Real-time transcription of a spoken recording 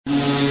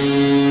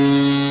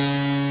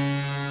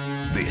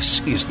This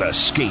is the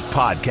Skate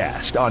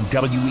Podcast on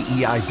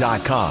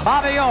WEEI.com.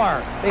 Bobby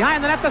Orr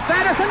behind the net to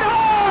Sanderson.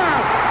 Orr!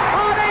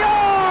 Bobby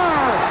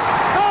Orr!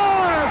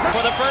 Scores!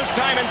 For the first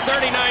time in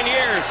 39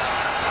 years,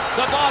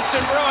 the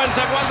Boston Bruins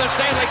have won the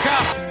Stanley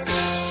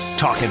Cup.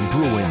 Talking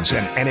Bruins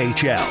and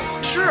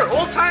NHL. Sure,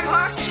 old-time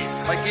hockey.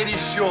 Like Eddie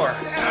Shore.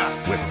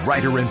 Yeah. With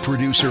writer and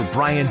producer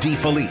Brian D.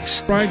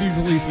 Felice. Brian D.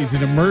 Felice is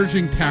an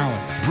emerging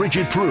talent.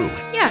 Bridget Prue.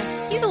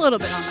 Yeah, he's a little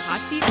bit on the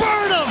hot seat.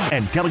 Burn him!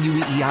 And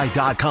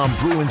WEEI.com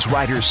Bruins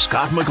writer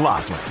Scott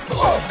McLaughlin.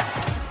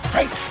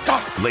 Hey,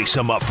 Scott. Lace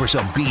him up for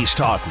some Bees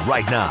talk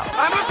right now.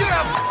 I'm a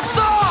damn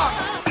dog!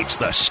 It's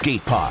the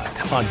Skate Pod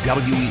on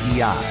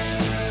WEEI.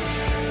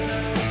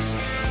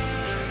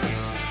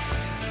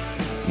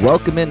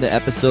 Welcome into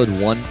episode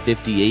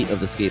 158 of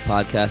the Skate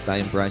Podcast. I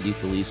am Brian D.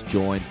 Felice,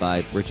 joined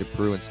by Bridget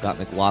Prue and Scott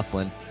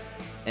McLaughlin.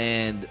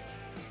 And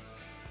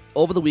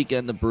over the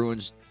weekend, the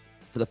Bruins,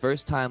 for the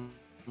first time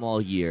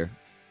all year,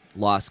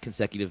 lost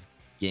consecutive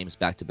games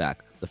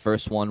back-to-back. The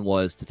first one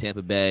was to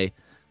Tampa Bay.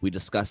 We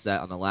discussed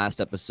that on the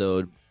last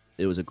episode.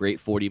 It was a great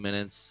 40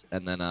 minutes,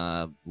 and then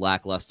a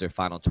lackluster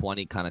final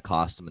 20 kind of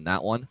cost them in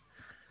that one.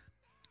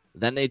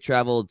 Then they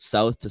traveled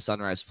south to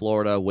Sunrise,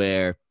 Florida,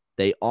 where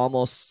they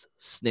almost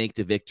snaked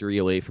a victory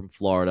away from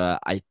Florida,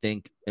 I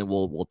think, and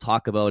we'll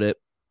talk about it.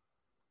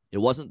 It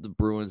wasn't the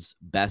Bruins'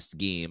 best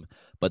game,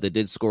 but they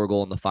did score a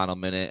goal in the final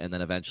minute and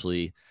then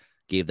eventually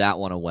gave that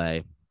one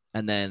away.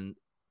 And then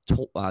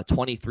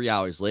 23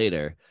 hours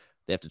later,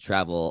 they have to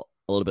travel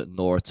a little bit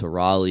north to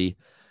Raleigh,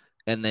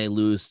 and they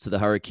lose to the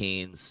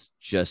Hurricanes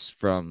just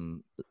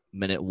from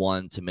minute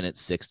 1 to minute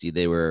 60.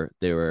 They were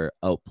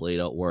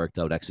outplayed, outworked,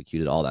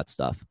 out-executed, all that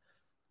stuff.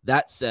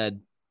 That said,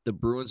 the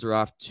Bruins are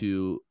off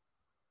to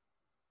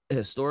a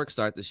historic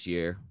start this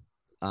year.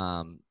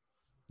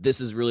 This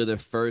is really their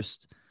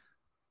first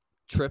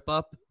trip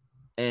up,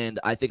 and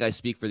I think I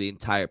speak for the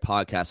entire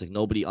podcast. Like,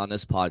 nobody on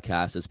this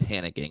podcast is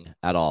panicking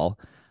at all.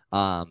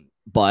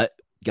 But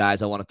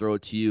guys, I want to throw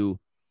it to you.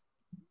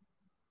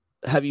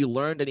 Have you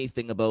learned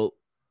anything about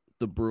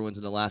the Bruins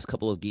in the last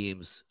couple of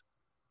games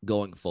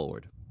going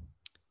forward?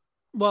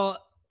 Well,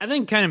 I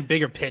think kind of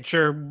bigger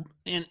picture,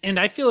 and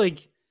I feel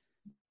like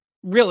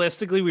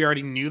realistically we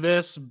already knew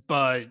this,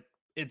 but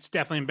it's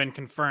definitely been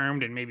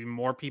confirmed, and maybe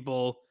more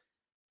people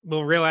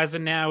will realize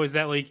it now, is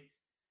that, like,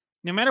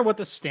 no matter what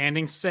the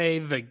standings say,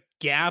 the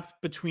gap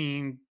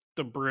between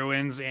the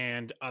Bruins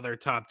and other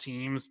top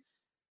teams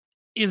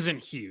isn't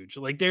huge.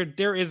 Like,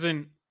 there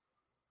isn't,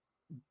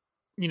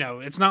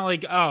 it's not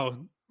like, oh,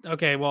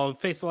 okay, well,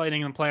 face the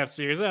Lightning in the playoff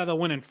series, they'll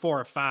win in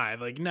 4 or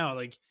 5. Like, no,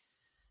 like,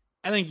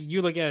 I think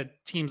you look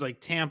at teams like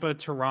Tampa,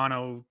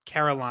 Toronto,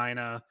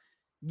 Carolina,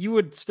 you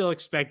would still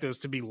expect those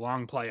to be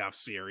long playoff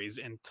series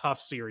and tough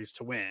series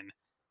to win.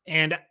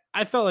 And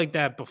I felt like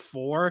that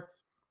before,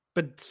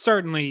 but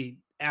certainly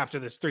after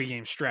this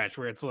 3-game stretch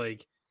where it's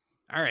like,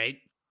 all right,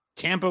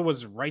 Tampa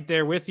was right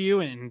there with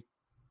you and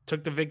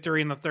took the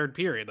victory in the third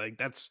period. Like,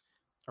 that's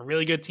a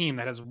really good team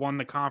that has won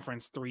the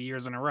conference 3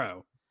 years in a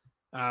row.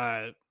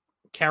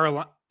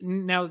 Carolina,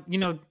 now,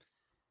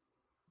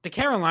 the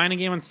Carolina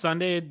game on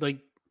Sunday, like,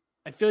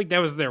 I feel like that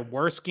was their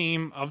worst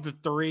game of the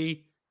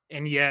 3,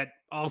 and yet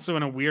also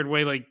in a weird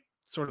way, like,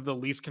 sort of the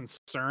least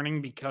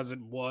concerning, because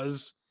it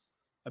was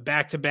a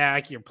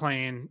back-to-back. You're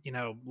playing,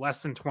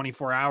 less than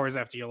 24 hours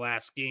after your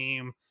last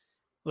game.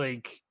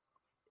 Like,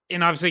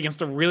 and obviously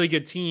against a really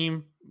good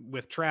team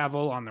with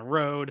travel on the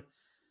road.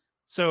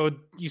 So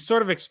you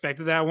sort of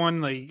expected that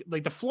one.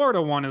 Like the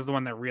Florida one is the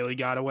one that really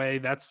got away.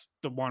 That's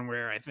the one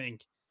where I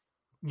think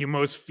you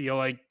most feel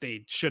like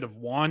they should have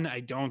won. I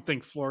don't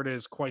think Florida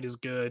is quite as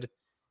good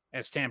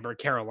as Tampa or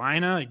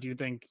Carolina. I do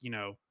think,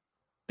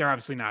 they're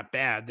obviously not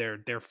bad.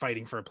 They're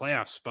fighting for a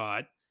playoff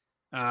spot.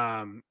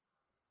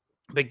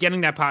 But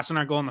getting that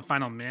Pastrnak goal in the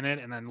final minute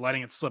and then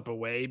letting it slip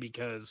away,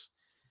 because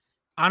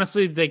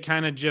honestly, they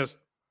kind of just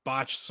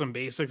botched some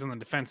basics in the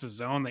defensive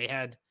zone. They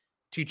had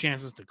 2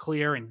 chances to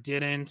clear and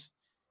didn't.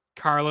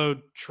 Carlo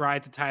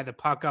tried to tie the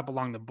puck up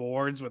along the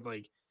boards with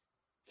like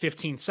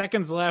 15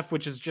 seconds left,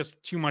 which is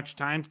just too much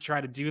time to try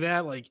to do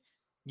that. Like,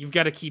 you've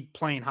got to keep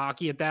playing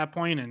hockey at that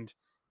point, and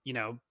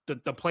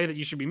the play that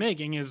you should be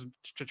making is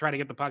to try to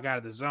get the puck out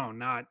of the zone,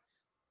 not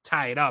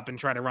tie it up and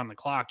try to run the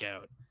clock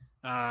out.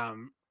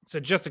 So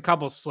just a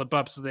couple slip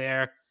ups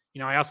there.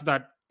 I also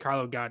thought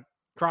Carlo got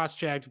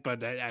cross-checked,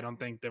 but I don't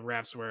think the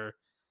refs were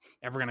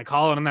ever going to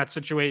call it in that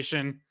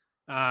situation.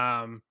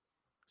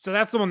 So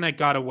that's the one that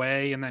got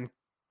away.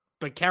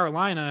 But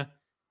Carolina,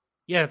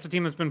 yeah, it's a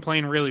team that's been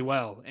playing really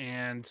well.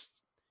 And,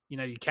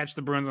 you catch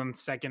the Bruins on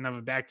second of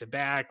a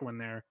back-to-back when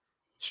they're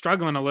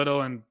struggling a little,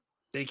 and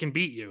they can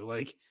beat you.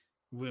 Like,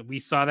 we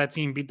saw that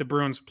team beat the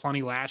Bruins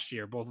plenty last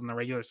year, both in the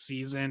regular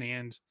season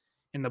and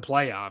in the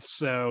playoffs.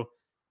 So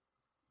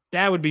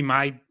that would be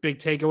my big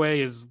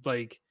takeaway, is,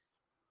 like,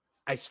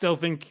 I still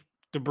think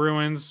the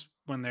Bruins,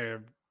 when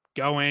they're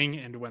going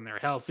and when they're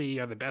healthy,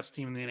 are the best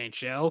team in the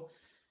NHL.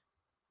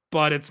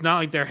 But it's not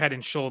like they're head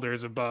and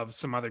shoulders above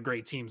some other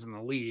great teams in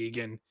the league.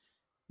 And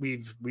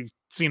we've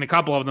seen a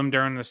couple of them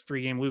during this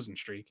 3-game losing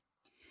streak.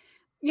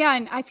 Yeah,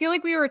 and I feel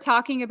like we were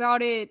talking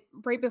about it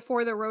right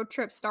before the road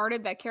trip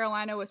started that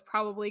Carolina was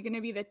probably going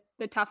to be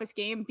the toughest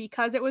game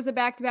because it was a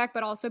back-to-back,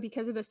 but also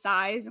because of the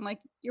size. And like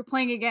you're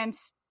playing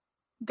against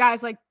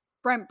guys like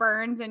Brent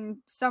Burns, and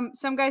some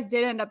guys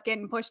did end up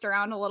getting pushed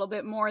around a little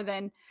bit more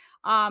than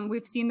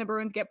we've seen the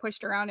Bruins get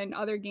pushed around in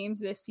other games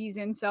this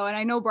season. So, and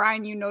I know,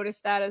 Brian, you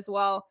noticed that as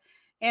well.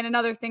 And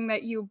another thing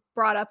that you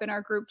brought up in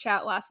our group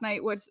chat last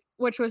night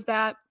which was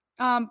that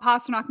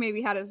Pasternak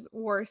maybe had his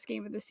worst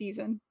game of the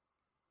season.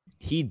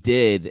 He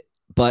did,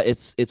 but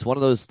it's one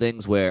of those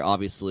things where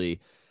obviously,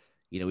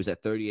 he's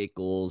at 38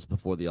 goals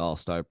before the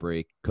All-Star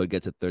break, could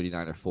get to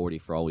 39 or 40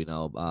 for all we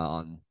know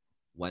on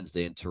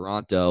Wednesday in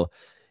Toronto.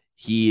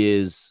 He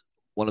is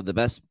one of the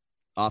best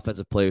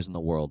offensive players in the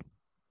world,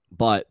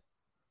 but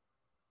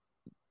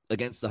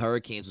against the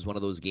Hurricanes was one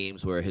of those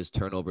games where his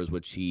turnovers,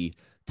 which he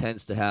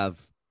tends to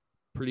have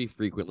pretty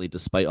frequently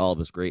despite all of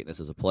his greatness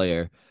as a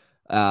player,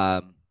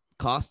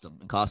 cost him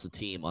and cost the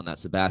team on that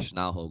Sebastian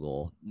Aho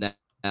goal.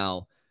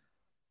 Now,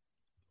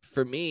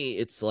 for me,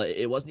 it's like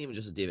it wasn't even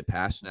just a David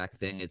Pastrnak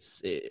thing.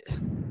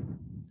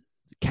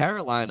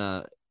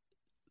 Carolina,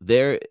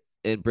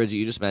 and Bridget,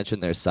 you just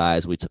mentioned their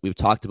size. We've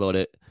talked about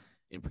it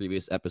in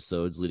previous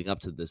episodes leading up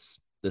to this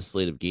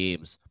slate of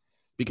games,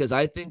 because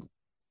I think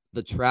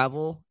the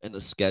travel and the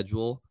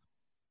schedule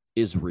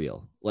is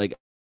real. Like,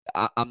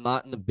 I'm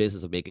not in the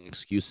business of making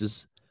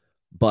excuses,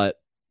 but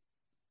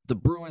the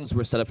Bruins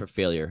were set up for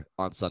failure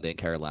on Sunday in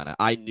Carolina.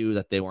 I knew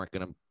that they weren't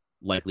going to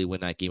likely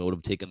win that game. It would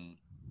have taken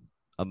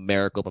a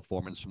miracle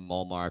performance from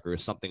Malmark or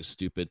something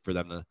stupid for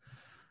them to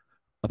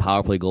a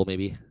power play goal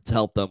maybe to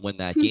help them win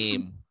that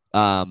game.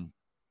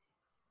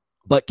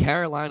 But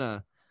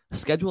Carolina,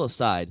 schedule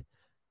aside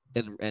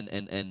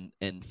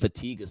and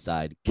fatigue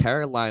aside,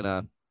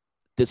 Carolina,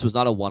 this was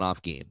not a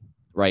one-off game,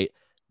 right?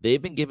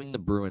 They've been giving the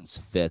Bruins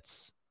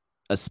fits,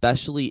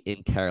 especially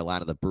in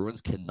Carolina. The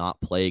Bruins cannot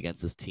play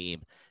against this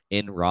team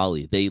in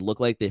Raleigh. They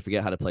look like they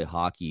forget how to play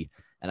hockey,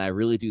 and I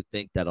really do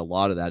think that a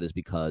lot of that is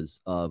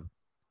because of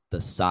the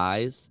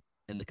size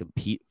and the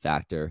compete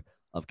factor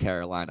of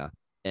Carolina.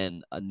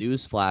 And a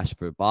news flash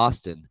for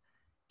Boston,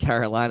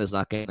 Carolina is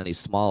not getting any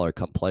smaller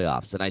come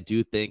playoffs. And I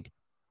do think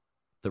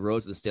the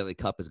road to the Stanley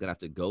Cup is going to have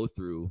to go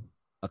through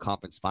a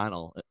conference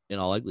final in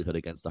all likelihood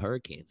against the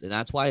Hurricanes. And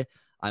that's why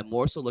I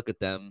more so look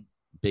at them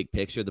big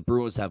picture. The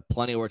Bruins have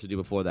plenty of work to do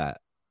before that,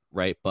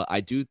 right? But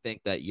I do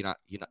think that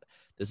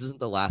this isn't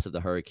the last of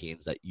the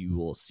Hurricanes that you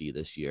will see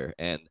this year.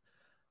 And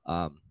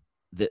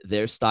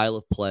their style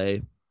of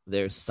play,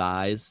 their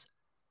size,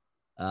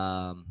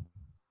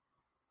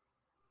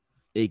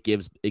 it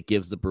gives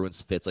the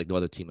Bruins fits like no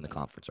other team in the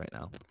conference right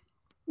now.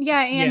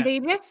 Yeah, and they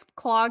just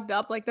clogged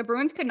up. Like the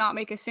Bruins could not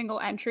make a single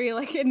entry.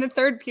 Like in the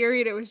third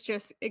period,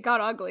 it got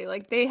ugly.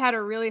 Like they had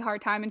a really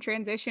hard time in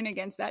transition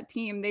against that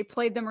team. They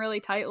played them really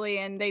tightly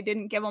and they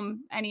didn't give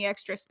them any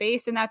extra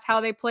space. And that's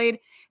how they played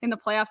in the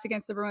playoffs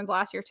against the Bruins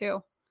last year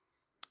too.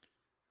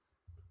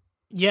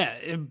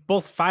 Yeah,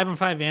 both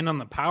 5-on-5 and on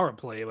the power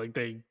play, like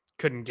they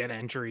couldn't get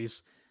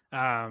entries.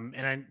 And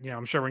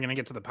I'm sure we're going to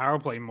get to the power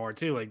play more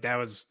too. Like that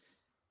was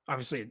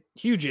obviously a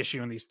huge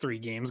issue in these 3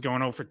 games,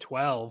 going 0 for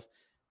 12.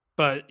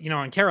 But,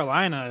 in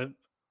Carolina,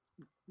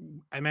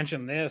 I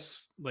mentioned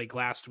this like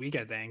last week,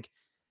 I think.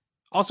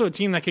 Also a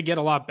team that could get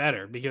a lot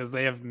better because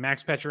they have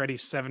Max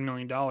Pacioretty's $7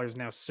 million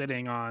now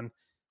sitting on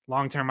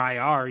long-term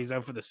IR. He's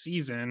out for the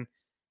season.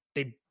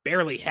 They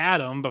barely had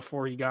him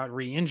before he got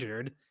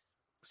re-injured.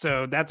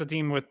 So that's a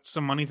team with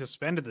some money to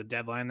spend at the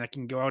deadline that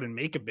can go out and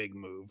make a big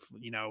move,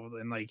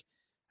 and like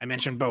I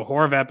mentioned Bo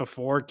Horvat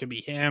before, it could be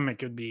him. It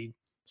could be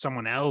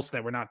someone else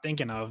that we're not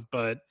thinking of.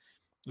 But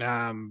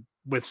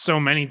with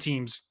so many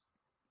teams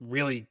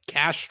really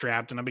cash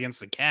strapped and up against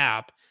the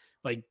cap,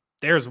 like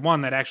there's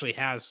one that actually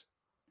has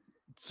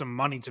some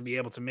money to be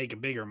able to make a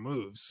bigger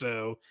move.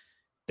 So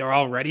they're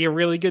already a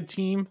really good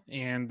team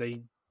and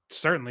they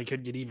certainly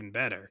could get even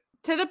better.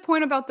 To the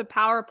point about the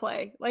power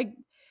play, like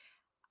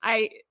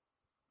I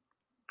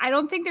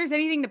don't think there's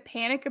anything to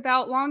panic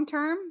about long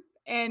term.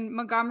 And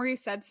Montgomery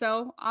said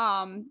so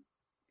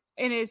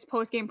in his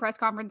post-game press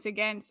conference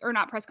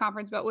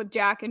with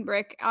Jack and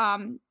Brick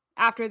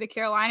after the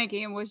Carolina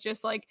game, was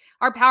just like,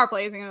 our power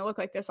play isn't going to look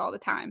like this all the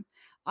time.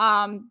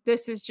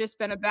 This has just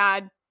been a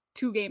bad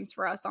 2 games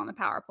for us on the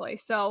power play.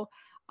 So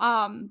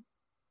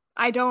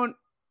I don't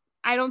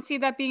see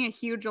that being a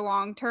huge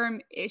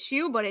long-term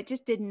issue, but it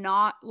just did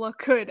not look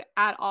good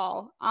at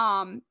all.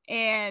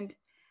 And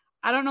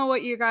I don't know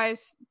what you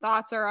guys'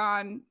 thoughts are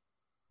on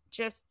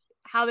just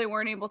how they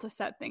weren't able to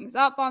set things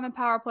up on the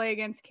power play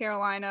against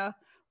Carolina,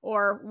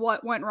 or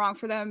what went wrong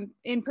for them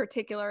in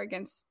particular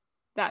against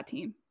that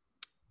team.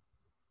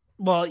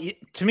 Well,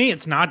 to me,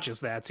 it's not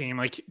just that team.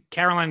 Like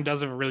Carolina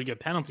does have a really good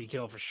penalty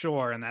kill for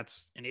sure, and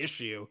that's an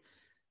issue.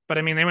 But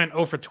I mean, they went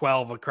 0 for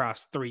 12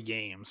 across 3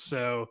 games.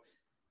 So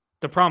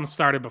the problem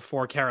started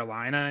before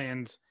Carolina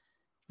and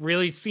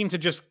really seemed to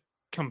just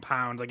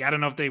compound. Like, I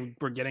don't know if they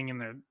were getting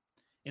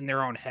in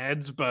their own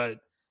heads, but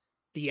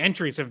the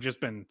entries have just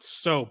been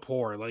so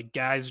poor. Like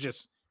guys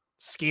just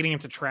skating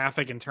into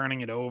traffic and turning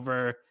it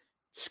over.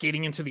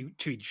 skating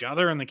to each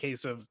other in the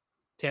case of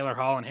Taylor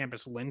Hall and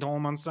Hampus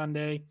Lindholm on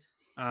Sunday.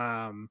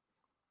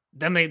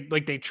 Then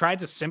they tried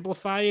to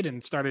simplify it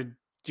and started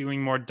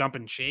doing more dump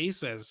and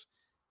chase as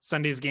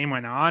Sunday's game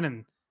went on,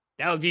 and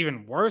that looked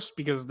even worse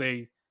because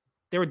they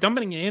were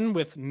dumping in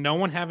with no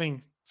one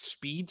having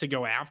speed to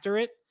go after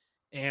it,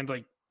 and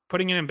like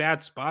putting it in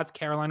bad spots.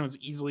 Carolina was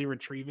easily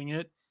retrieving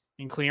it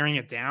and clearing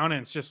it down,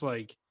 and it's just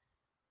like,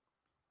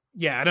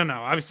 yeah, I don't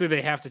know. Obviously,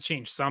 they have to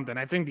change something.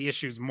 I think the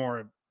issue is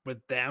more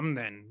with them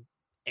than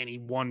any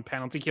one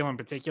penalty kill in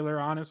particular,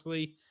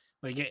 honestly.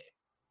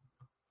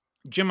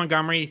 Jim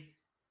Montgomery,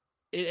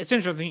 it's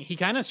interesting. He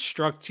kind of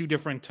struck two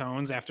different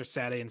tones after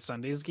Saturday and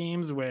Sunday's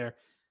games, where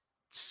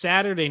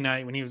Saturday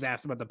night, when he was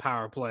asked about the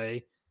power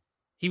play,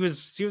 he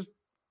was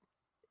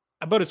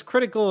about as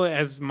critical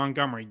as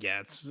Montgomery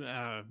gets,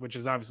 which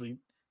is obviously,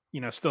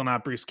 still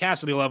not Bruce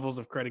Cassidy levels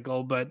of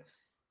critical, but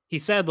he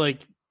said,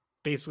 like,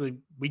 basically,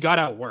 we got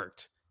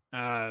outworked.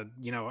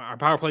 Our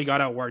power play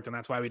got outworked, and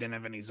that's why we didn't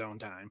have any zone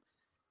time.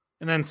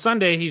 And then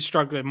Sunday, he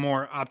struck a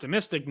more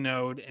optimistic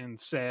note and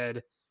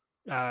said,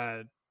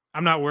 I'm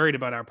not worried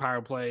about our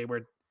power play.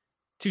 We're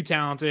too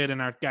talented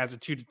and our guys are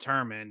too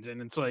determined.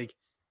 And it's like,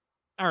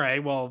 all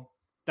right, well,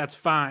 that's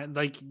fine.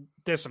 Like,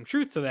 there's some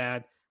truth to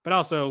that. But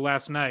also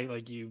last night,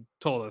 like, you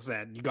told us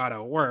that you got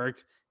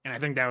outworked. And I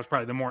think that was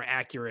probably the more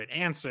accurate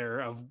answer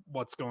of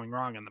what's going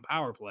wrong in the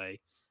power play.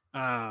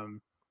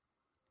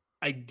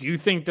 I do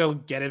think they'll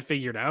get it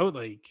figured out.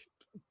 Like,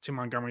 to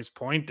Montgomery's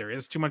point, there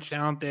is too much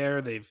talent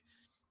there. They've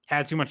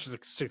had too much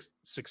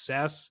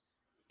success.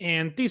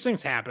 And these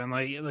things happen.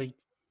 Like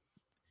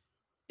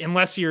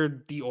unless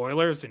you're the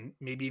Oilers, and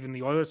maybe even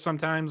the Oilers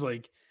sometimes,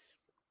 like,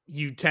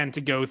 you tend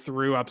to go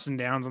through ups and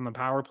downs on the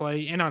power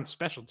play and on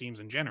special teams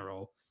in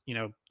general,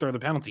 throw the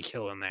penalty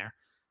kill in there.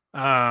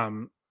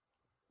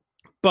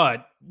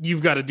 But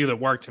you've got to do the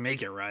work to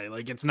make it right.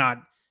 Like, it's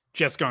not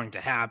just going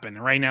to happen.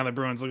 And right now the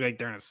Bruins look like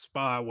they're in a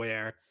spot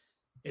where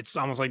it's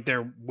almost like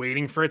they're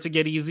waiting for it to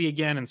get easy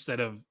again instead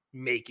of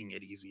making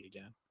it easy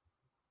again.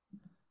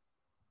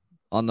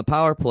 On the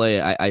power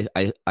play,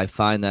 I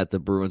find that the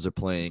Bruins are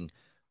playing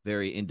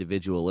very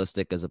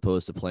individualistic as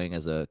opposed to playing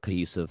as a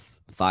cohesive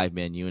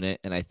 5-man unit.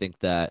 And I think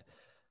that,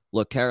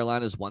 look,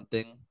 Carolina is one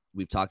thing.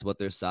 We've talked about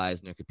their size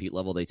and their compete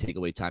level. They take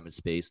away time and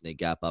space, and they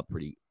gap up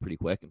pretty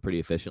quick and pretty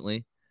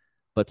efficiently.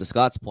 But to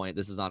Scott's point,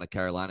 this is not a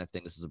Carolina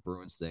thing. This is a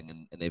Bruins thing,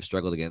 and they've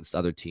struggled against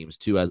other teams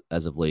too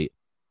as of late.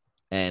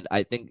 And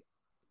I think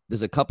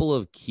there's a couple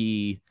of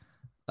key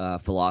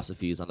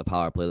philosophies on the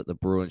power play that the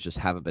Bruins just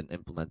haven't been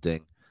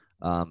implementing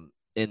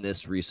in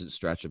this recent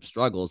stretch of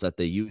struggles that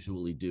they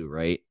usually do,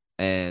 right?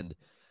 And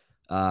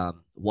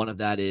one of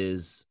that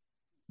is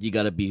you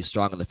got to be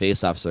strong in the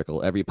faceoff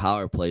circle. Every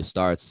power play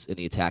starts in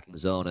the attacking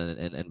zone,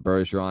 and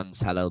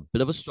Bergeron's had a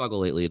bit of a struggle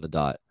lately in the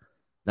dot.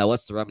 Now,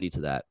 what's the remedy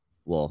to that?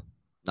 Well,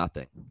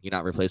 nothing. You're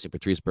not replacing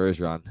Patrice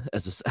Bergeron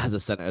as a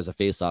center, as a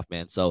faceoff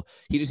man. So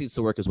he just needs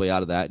to work his way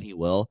out of that, and he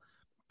will.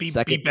 Be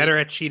better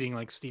at cheating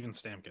like Steven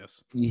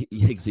Stamkos.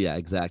 Yeah,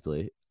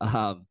 exactly.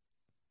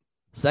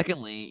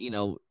 Secondly,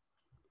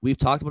 we've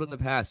talked about it in the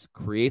past.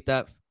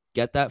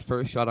 Get that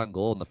first shot on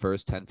goal in the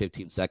first 10,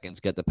 15 seconds.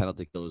 Get the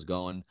penalty kills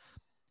going.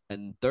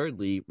 And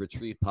thirdly,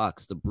 retrieve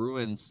pucks. The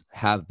Bruins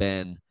have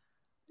been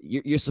 –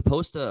 you're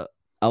supposed to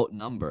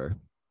outnumber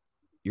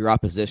your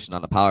opposition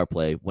on a power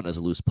play when there's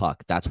a loose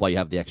puck. That's why you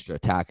have the extra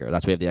attacker.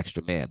 That's why you have the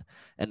extra man.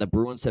 And the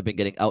Bruins have been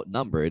getting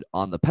outnumbered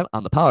on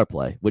the power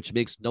play, which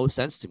makes no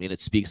sense to me, and it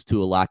speaks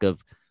to a lack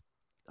of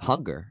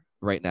hunger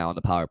right now on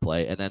the power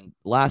play. And then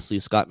lastly,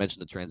 Scott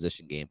mentioned the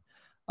transition game.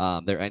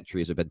 Their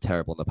entries have been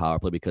terrible in the power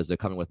play because they're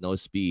coming with no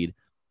speed,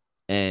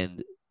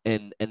 and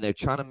they're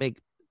trying to make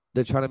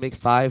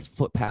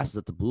 5-foot passes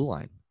at the blue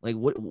line. Like,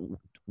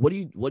 what are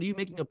you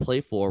making a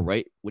play for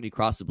right when you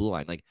cross the blue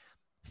line? Like,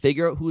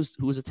 figure out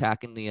who's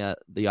attacking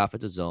the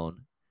offensive zone.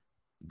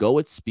 Go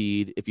with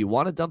speed. If you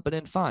want to dump it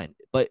in, fine,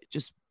 but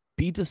just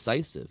be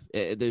decisive.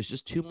 There's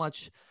just too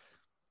much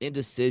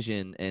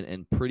indecision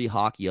and pretty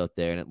hockey out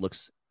there, and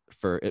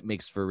it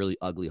makes for really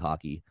ugly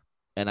hockey.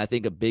 And I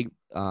think a big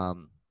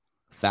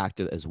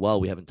factor as well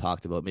we haven't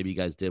talked about, maybe you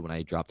guys did when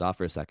I dropped off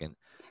for a second,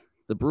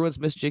 the Bruins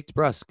miss Jake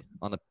DeBrusk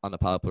on the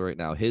power play right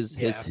now. His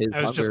I was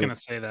hunger, just gonna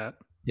say that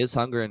his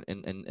hunger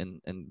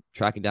and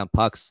tracking down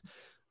pucks,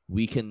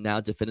 we can now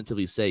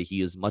definitively say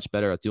he is much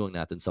better at doing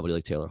that than somebody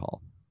like Taylor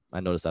Hall.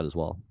 I noticed that as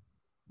well.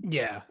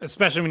 Yeah,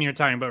 especially when you're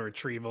talking about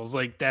retrievals.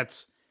 Like,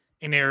 that's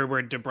an area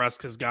where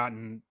DeBrusk has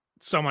gotten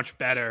so much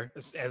better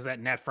as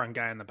that net front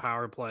guy in the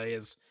power play,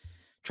 is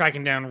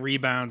tracking down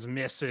rebounds,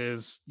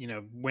 misses,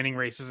 winning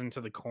races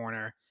into the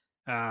corner.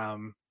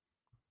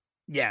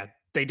 Yeah,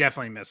 they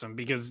definitely miss him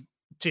because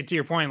to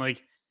your point,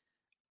 like,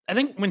 I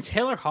think when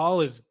Taylor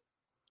Hall is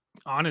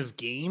on his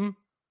game,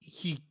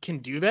 he can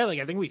do that. Like,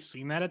 I think we've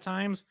seen that at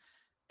times,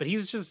 but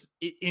he's just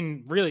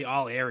in really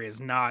all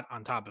areas not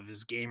on top of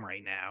his game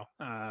right now.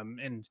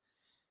 And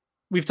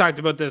we've talked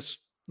about this,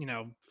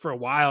 for a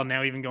while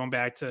now, even going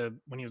back to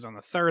when he was on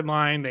the third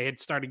line, they had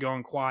started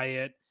going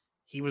quiet.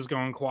 He was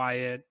going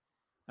quiet.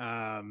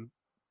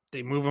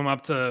 they move him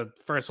up to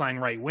first line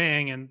right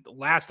wing. And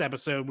last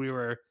episode, we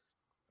were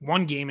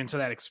one game into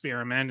that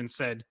experiment and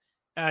said,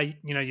 he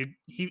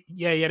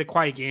had a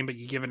quiet game, but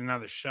you give it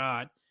another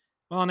shot.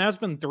 Well, now it's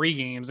been 3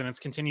 games and it's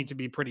continued to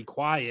be pretty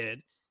quiet,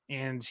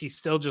 and he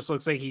still just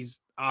looks like he's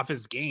off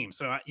his game.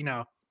 So,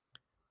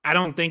 I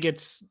don't think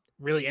it's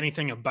really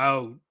anything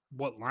about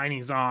what line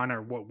he's on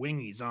or what wing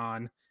he's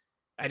on.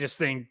 I just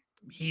think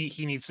he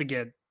needs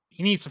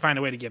to find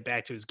a way to get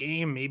back to his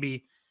game.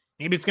 Maybe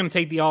it's going to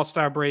take the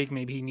All-Star break.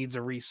 Maybe he needs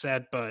a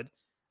reset, but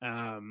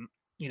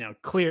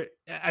clear.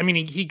 I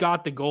mean, he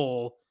got the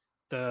goal,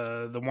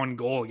 the one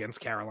goal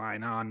against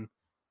Carolina on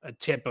a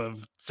tip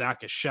of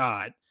Zacha's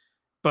shot.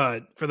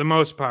 But for the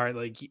most part,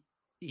 like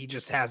he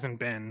just hasn't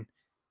been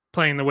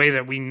playing the way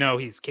that we know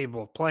he's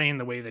capable of playing,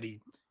 the way that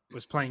he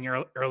was playing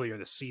earlier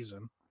this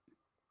season.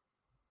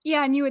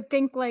 Yeah, and you would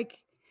think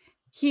like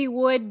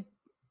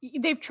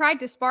they've tried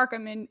to spark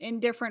him in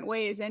different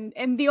ways. And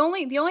the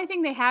only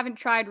thing they haven't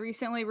tried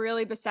recently,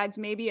 really, besides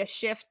maybe a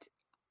shift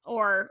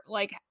or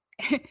like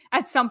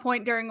at some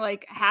point during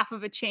like half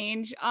of a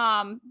change,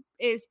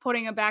 is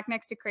putting him back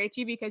next to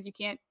Krejci, because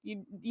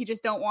you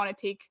just don't want to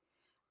take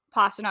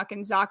Pastrnak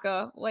and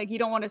Zacha. Like, you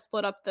don't want to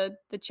split up the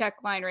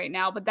check line right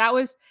now, but that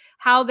was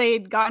how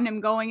they'd gotten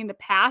him going in the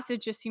past.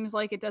 It just seems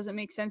like it doesn't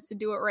make sense to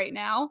do it right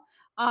now,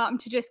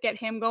 to just get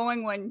him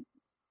going when,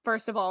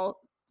 first of all,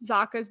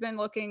 Zacha's been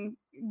looking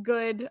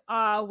good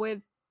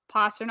with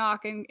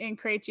Pastrnak and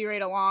Krejci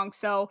right along.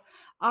 So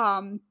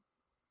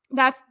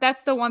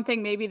that's the one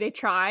thing maybe they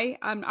try.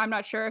 I'm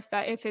not sure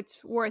if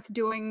it's worth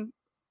doing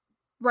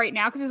right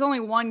now, because there's only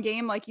one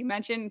game, like you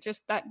mentioned,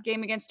 just that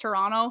game against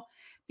Toronto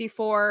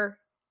before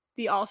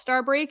the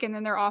All-Star break, and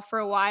then they're off for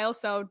a while.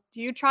 So do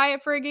you try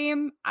it for a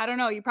game? I don't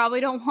know. You probably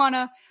don't want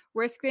to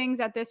risk things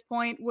at this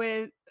point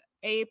with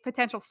a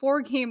potential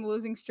 4-game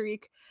losing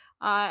streak,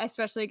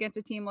 especially against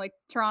a team like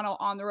Toronto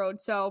on the road.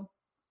 So,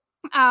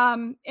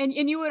 and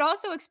you would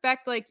also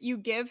expect, like, you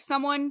give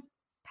someone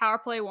power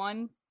play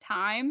 1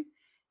 time,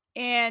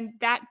 and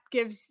that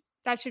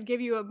should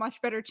give you a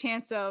much better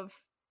chance of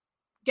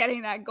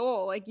getting that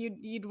goal. Like,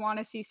 you'd want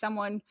to see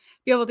someone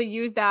be able to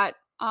use that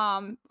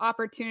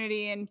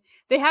opportunity. And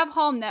they have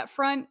Hall net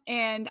front,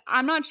 and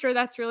I'm not sure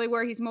that's really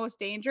where he's most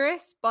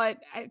dangerous, but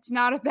it's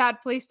not a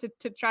bad place to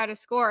try to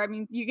score. I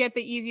mean, you get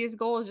the easiest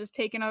goal is just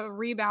taking a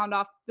rebound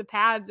off the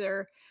pads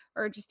or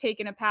just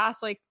taking a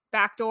pass like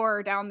backdoor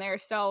or down there.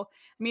 So,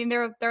 I mean,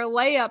 they're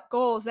layup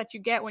goals that you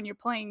get when you're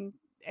playing,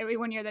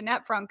 when you're the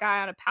net front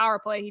guy on a power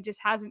play. He just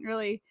hasn't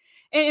really,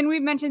 and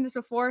we've mentioned this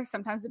before,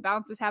 sometimes the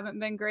bounces haven't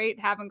been great,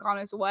 haven't gone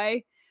his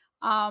way.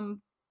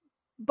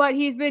 But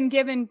he's been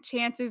given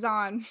chances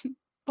on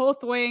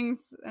both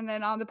wings and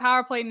then on the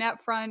power play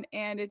net front,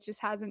 and it just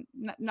hasn't,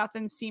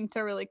 nothing seemed to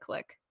really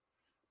click.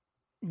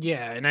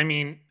 Yeah, and I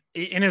mean,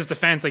 in his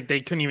defense, like, they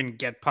couldn't even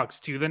get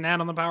pucks to the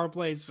net on the power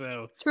play.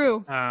 So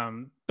true.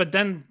 But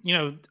then,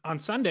 on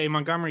Sunday,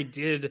 Montgomery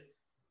did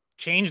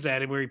change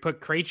that, where he put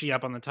Krejci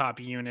up on the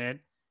top unit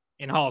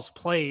in Hall's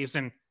place,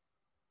 and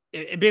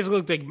it basically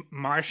looked like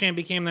Marchand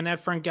became the net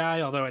front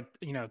guy, although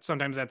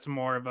sometimes that's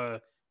more of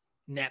a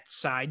net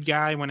side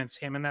guy when it's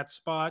him in that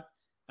spot.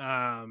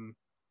 And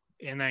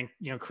then,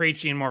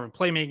 Krejci in more of a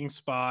playmaking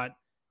spot.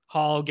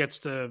 Hall gets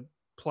to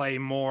play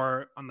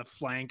more on the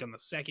flank on the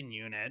second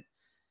unit.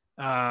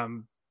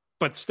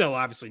 But still,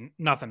 obviously,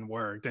 nothing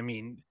worked. I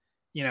mean,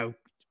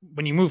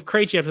 when you move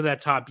Krejci up to that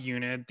top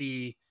unit,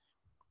 the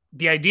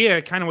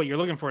idea, kind of what you're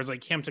looking for, is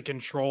like him to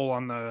control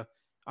on the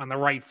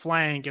right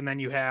flank, and then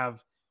you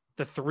have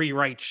the 3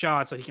 right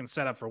shots that he can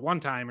set up for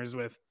one-timers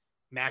with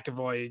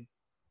McAvoy,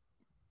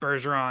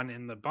 Bergeron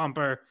in the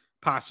bumper,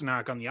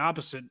 Pastrnak on the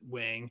opposite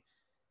wing.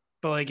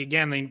 But, like,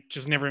 again, they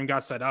just never even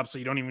got set up, so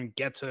you don't even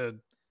get to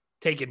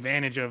take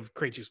advantage of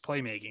Krejci's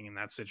playmaking in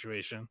that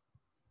situation.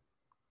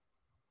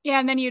 Yeah,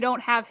 and then you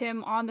don't have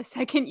him on the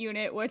second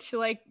unit, which,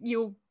 like,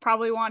 you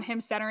probably want him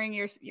centering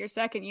your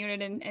second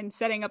unit and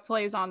setting up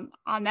plays on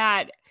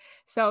that.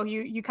 So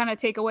you kind of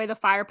take away the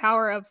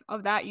firepower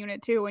of that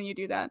unit too when you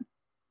do that.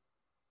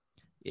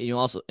 You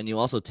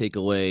also take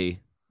away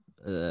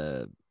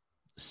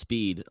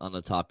speed on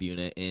the top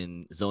unit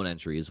in zone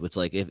entries, which,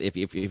 like,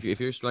 if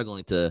you're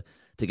struggling to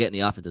get in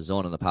the offensive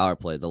zone on the power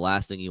play, the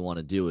last thing you want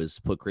to do is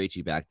put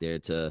Krejci back there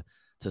to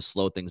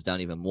slow things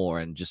down even more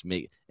and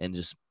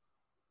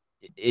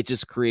it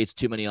just creates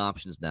too many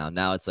options now.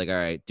 Now it's like, all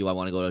right, do I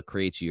want to go to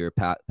Krejci or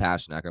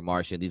Pastrnak or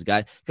Marchand? These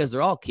guys, because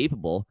they're all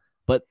capable,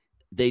 but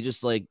they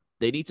just, like,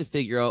 they need to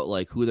figure out,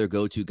 like, who their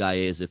go-to guy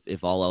is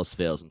if all else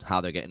fails and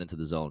how they're getting into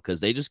the zone, because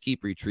they just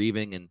keep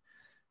retrieving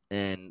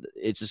and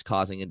it's just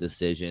causing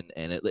indecision,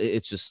 and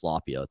it's just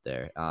sloppy out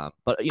there.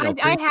 But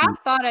I have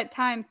thought at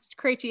times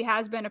Krejci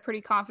has been a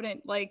pretty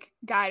confident, like,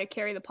 guy to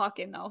carry the puck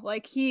in, though.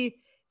 Like, he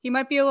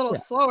might be a little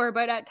slower,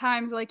 but at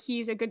times, like,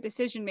 he's a good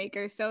decision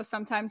maker. So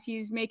sometimes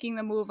he's making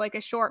the move, like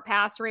a short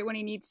pass right when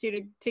he needs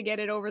to get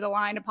it over the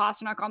line to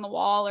Pastrnak on the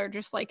wall, or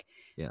just, like,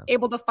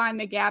 able to find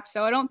the gap.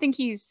 So I don't think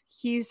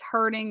he's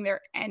hurting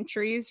their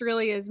entries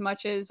really as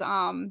much as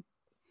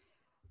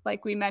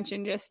like we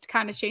mentioned, just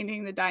kind of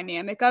changing the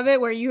dynamic of it,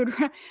 where you'd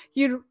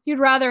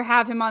rather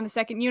have him on the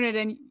second unit,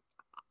 and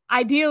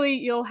ideally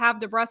you'll have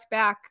DeBrusk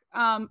back.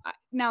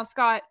 Now,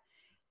 Scott,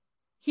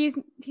 he's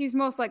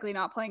most likely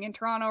not playing in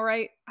Toronto,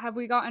 right? Have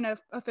we gotten an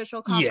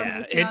official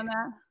confirmation on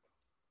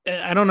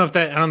that? I don't know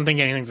I don't think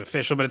anything's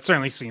official, but it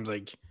certainly seems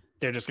like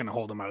they're just going to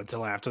hold him out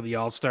until after the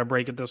All-Star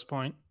break at this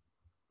point.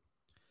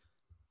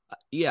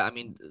 Yeah, I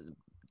mean,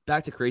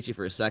 back to Krejci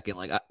for a second.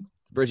 Like,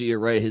 Bridget, you're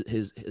right.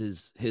 His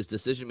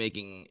decision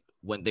making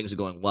when things are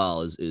going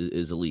well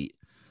is elite.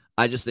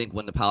 I just think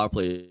when the power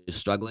play is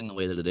struggling the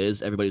way that it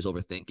is, everybody's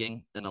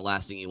overthinking, and the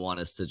last thing you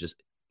want is to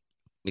just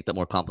make that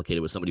more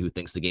complicated with somebody who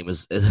thinks the game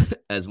is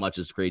as much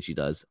as Krejci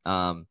does.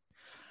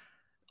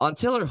 On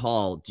Taylor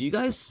Hall, do you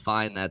guys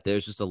find that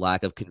there's just a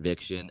lack of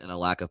conviction and a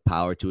lack of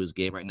power to his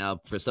game right now?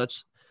 For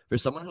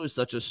someone who is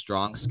such a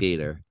strong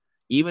skater,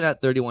 even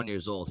at 31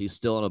 years old, he's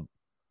still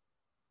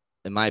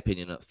in my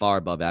opinion, a far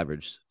above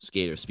average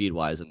skater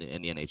speed-wise in the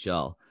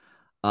NHL.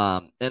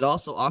 And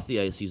also off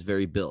the ice, he's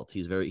very built.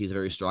 He's a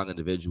very strong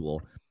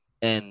individual.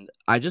 And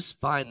I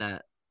just find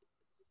that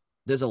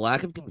there's a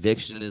lack of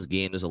conviction in his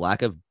game. There's a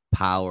lack of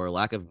power, a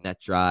lack of net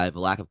drive, a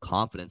lack of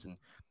confidence. And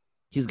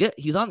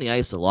he's on the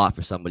ice a lot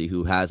for somebody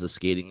who has a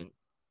skating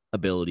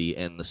ability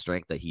and the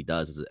strength that he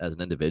does as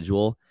an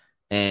individual.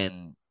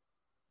 And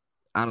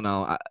I don't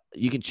know,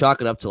 you can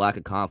chalk it up to lack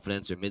of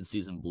confidence or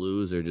midseason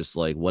blues or just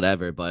like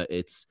whatever, but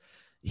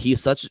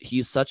he's such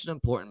an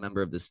important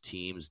member of this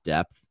team's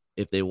depth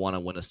if they want to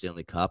win a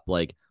Stanley Cup.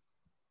 Like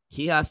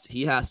he has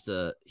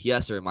to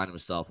remind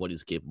himself what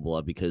he's capable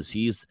of, because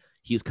he's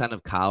kind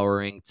of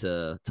cowering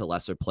to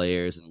lesser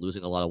players and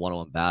losing a lot of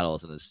one-on-one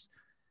battles, and it's,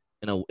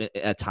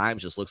 at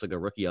times just looks like a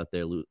rookie out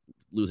there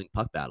losing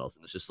puck battles.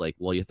 And it's just like,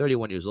 well, you're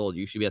 31 years old.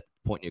 You should be at the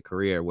point in your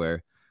career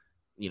where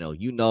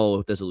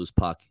if there's a loose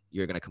puck,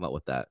 you're going to come up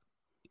with that.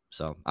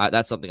 So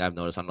that's something I've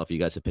noticed. I don't know if you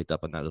guys have picked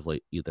up on that of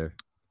late either.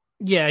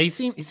 Yeah, he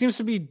seems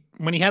to be,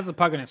 when he has the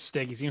puck on his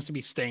stick, he seems to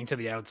be staying to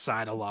the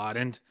outside a lot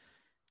and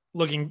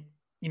looking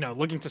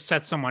to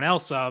set someone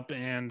else up.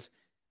 And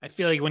I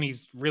feel like when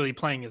he's really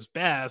playing his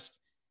best,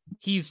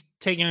 he's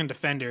taking in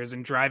defenders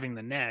and driving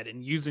the net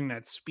and using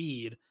that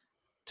speed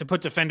to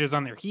put defenders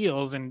on their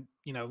heels and,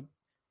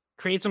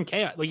 create some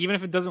chaos. Like, even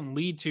if it doesn't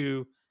lead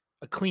to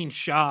a clean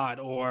shot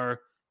or,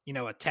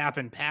 a tap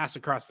and pass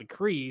across the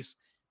crease,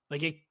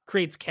 like, it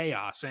creates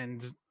chaos.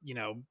 And,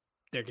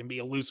 there can be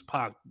a loose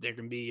puck, there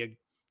can be a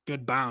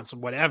good bounce,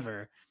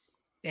 whatever.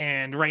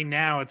 And right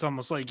now it's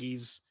almost like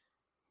he's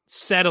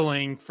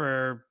settling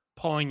for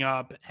pulling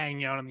up,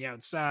 hanging out on the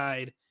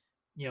outside,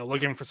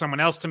 looking for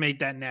someone else to make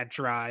that net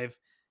drive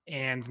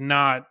and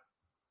not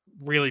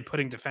really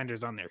putting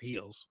defenders on their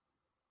heels.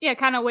 Yeah,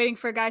 kind of waiting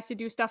for guys to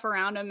do stuff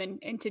around him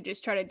and to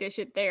just try to dish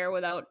it there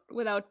without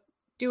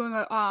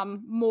doing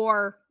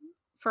more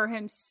for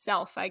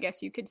himself, I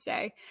guess you could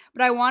say.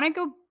 But I want to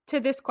go to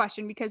this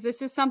question because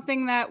this is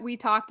something that we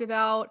talked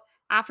about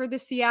after the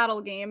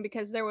Seattle game,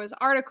 because there was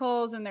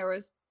articles and there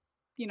was,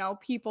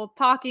 people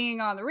talking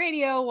on the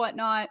radio,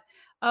 whatnot.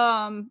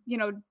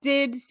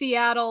 Did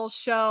Seattle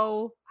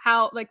show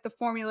how, like, the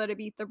formula to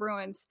beat the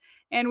Bruins?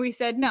 And we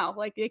said no,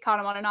 like, they caught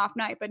them on an off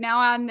night. But now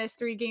on this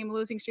 3-game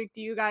losing streak,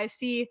 do you guys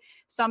see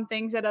some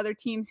things that other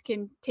teams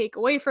can take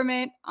away from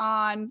it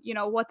on,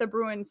 what the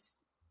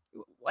Bruins,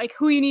 like,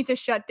 who you need to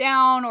shut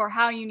down or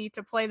how you need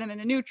to play them in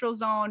the neutral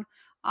zone?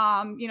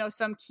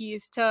 Some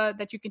keys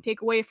that you can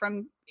take away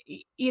from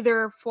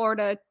either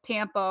Florida,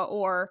 Tampa,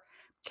 or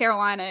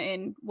Carolina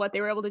in what they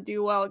were able to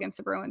do well against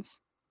the Bruins.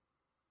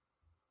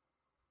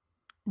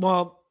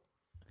 Well,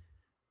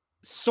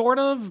 sort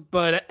of,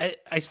 but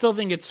I still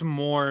think it's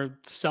more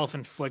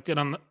self-inflicted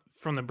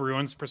from the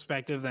Bruins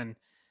perspective than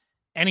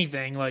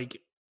anything.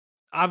 Like,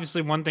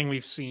 obviously one thing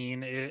we've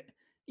seen,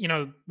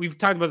 we've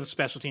talked about the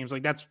special teams.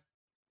 Like, that's,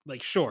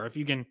 like, sure, if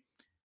you can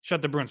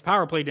shut the Bruins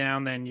power play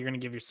down, then you're going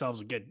to give yourselves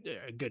a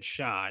good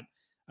shot.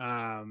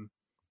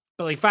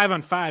 But like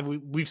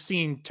 5-on-5, we've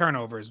seen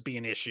turnovers be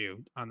an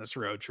issue on this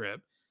road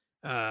trip.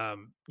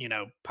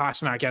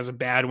 Pastrnak has a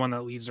bad one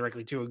that leads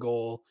directly to a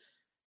goal.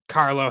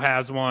 Carlo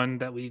has one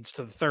that leads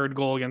to the third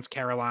goal against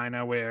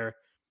Carolina where,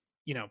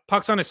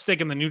 puck's on his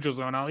stick in the neutral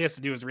zone. All he has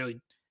to do is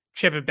really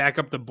chip it back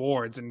up the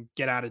boards and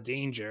get out of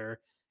danger.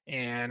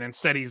 And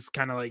instead he's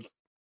kind of like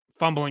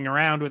fumbling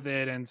around with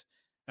it. And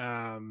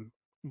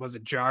was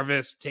it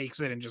Jarvis takes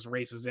it and just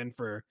races in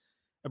for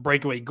a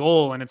breakaway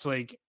goal. And it's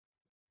like,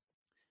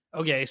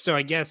 okay, so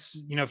I guess,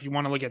 if you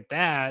want to look at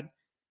that,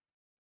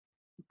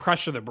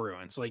 pressure the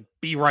Bruins, like,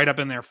 be right up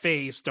in their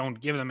face. Don't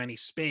give them any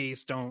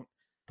space. Don't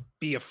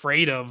be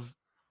afraid of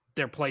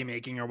their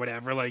playmaking or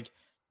whatever. Like,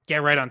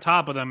 get right on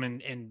top of them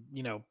and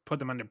put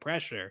them under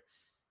pressure.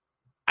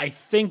 I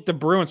think the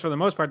Bruins, for the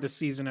most part this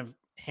season, have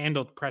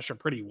handled pressure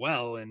pretty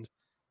well and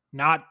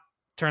not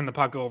turned the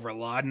puck over a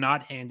lot,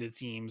 not handed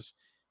teams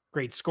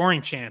great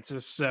scoring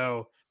chances.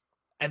 So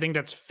I think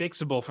that's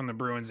fixable from the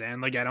Bruins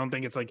end. Like, I don't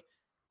think it's like,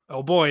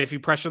 oh boy, if you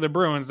pressure the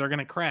Bruins, they're going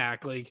to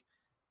crack. Like,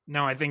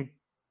 no, I think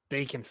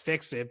they can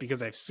fix it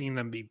because I've seen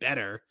them be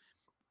better.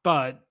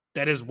 But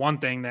that is one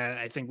thing that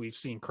I think we've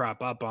seen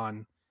crop up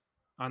on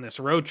this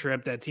road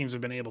trip that teams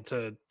have been able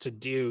to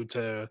do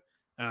to,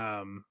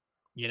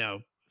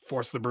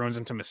 force the Bruins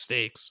into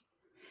mistakes.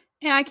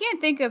 And I can't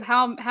think of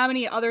how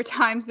many other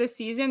times this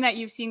season that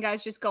you've seen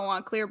guys just go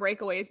on clear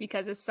breakaways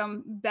because of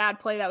some bad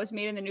play that was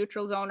made in the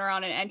neutral zone or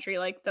on an entry,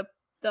 like the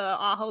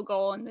Aho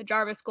goal and the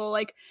Jarvis goal.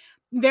 Like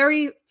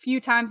very few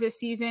times this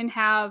season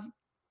have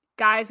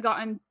guys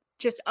gotten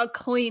just a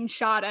clean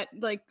shot at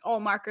like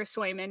Ullmark or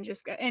Swayman,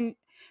 and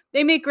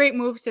they make great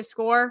moves to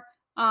score.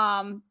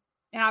 And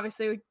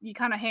obviously you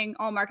kind of hang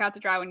Ullmark out to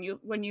dry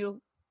when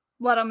you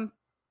let them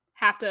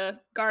have to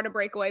guard a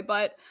breakaway.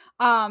 But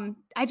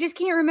I just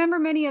can't remember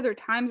many other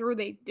times where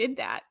they did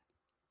that.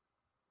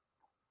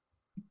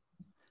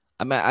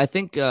 I mean, I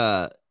think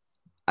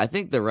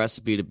the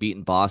recipe to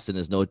beating Boston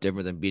is no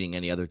different than beating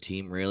any other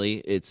team, really.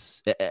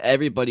 It's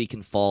everybody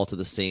can fall to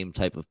the same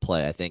type of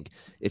play. I think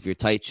if you're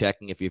tight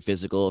checking, if you're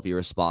physical, if you're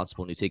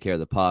responsible and you take care of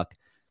the puck,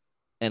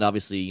 and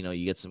obviously,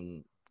 you get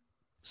some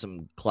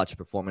clutch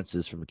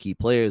performances from the key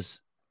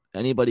players,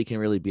 anybody can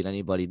really beat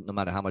anybody, no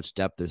matter how much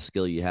depth or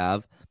skill you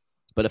have.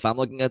 But if I'm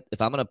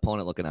an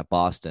opponent looking at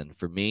Boston,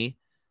 for me,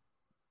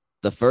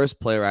 the first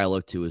player I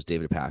look to is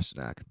David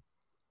Pastrnak.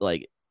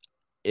 Like,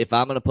 if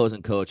I'm an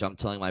opposing coach, I'm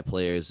telling my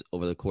players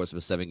over the course of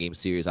a 7-game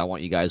series, I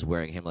want you guys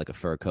wearing him like a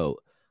fur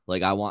coat.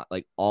 Like, I want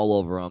like all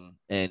over him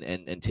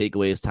and take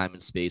away his time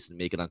and space and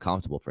make it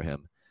uncomfortable for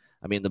him.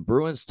 I mean, the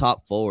Bruins'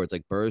 top forwards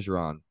like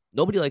Bergeron,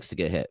 nobody likes to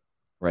get hit,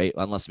 right?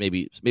 Unless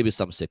maybe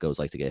some sickos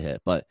like to get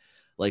hit, but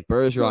like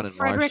Bergeron and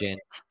Marchand,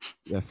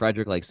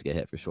 Frederick likes to get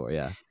hit for sure.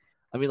 Yeah,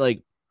 I mean,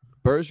 like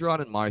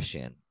Bergeron and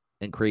Marchand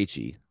and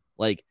Krejci,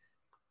 like,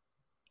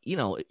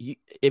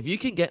 if you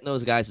can get in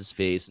those guys'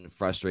 face and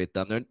frustrate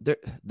them,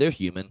 they're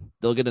human.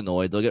 They'll get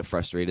annoyed. They'll get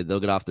frustrated. They'll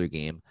get off their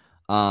game.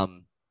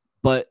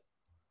 But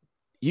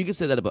you can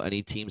say that about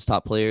any team's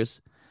top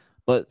players.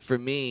 But for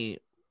me,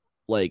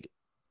 like,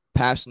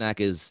 Pastrnak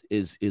is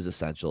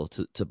essential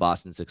to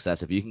Boston's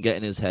success. If you can get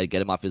in his head,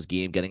 get him off his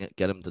game, get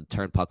him to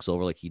turn pucks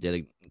over like he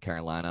did in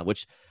Carolina,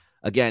 which,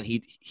 again,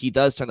 he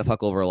does turn the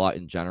puck over a lot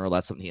in general.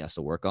 That's something he has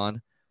to work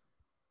on.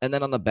 And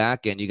then on the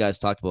back end, you guys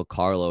talked about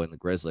Carlo and the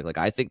Grizzly. Like,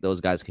 I think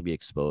those guys can be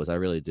exposed. I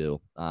really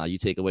do. You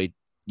take away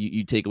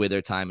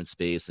their time and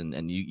space,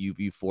 and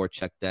you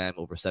forecheck them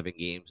over 7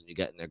 games, and you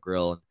get in their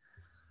grill, and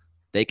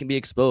they can be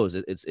exposed.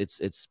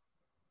 It's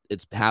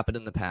happened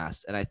in the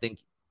past, and I think,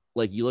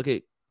 like, you look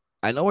at.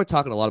 I know we're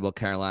talking a lot about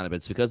Carolina, but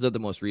it's because they're the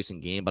most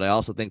recent game. But I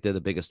also think they're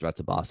the biggest threat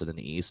to Boston in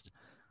the East.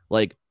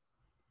 Like,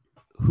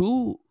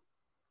 who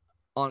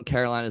on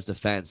Carolina's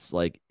defense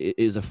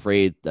is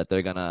afraid that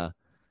they're gonna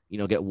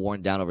get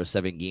worn down over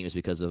 7 games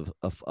because of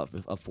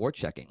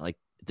forechecking? Like,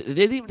 they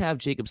didn't even have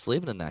Jacob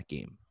Slavin in that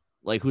game,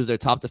 like, who's their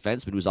top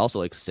defenseman, who's also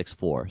like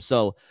 6'4".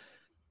 So,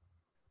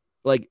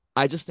 like,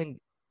 I just think,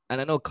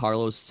 and I know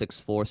Carlo's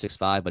 6'4",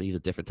 6'5", but he's a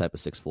different type of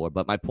 6'4".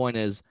 But my point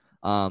is,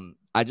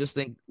 I just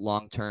think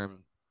long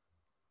term,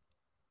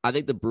 I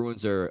think the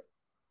Bruins are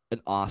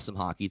an awesome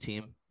hockey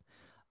team.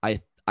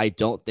 I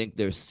don't think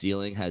their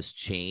ceiling has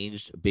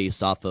changed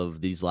based off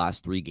of these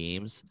last 3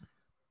 games.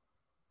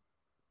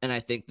 And I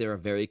think they're a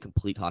very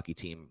complete hockey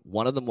team.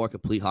 One of the more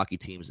complete hockey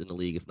teams in the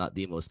league, if not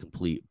the most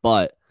complete.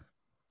 But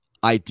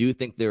I do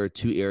think there are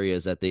 2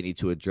 areas that they need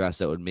to address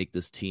that would make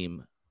this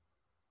team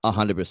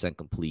 100%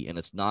 complete. And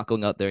it's not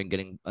going out there and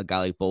getting a guy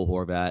like Bo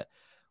Horvat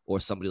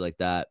or somebody like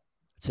that.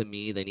 To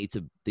me, they need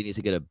to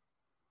get a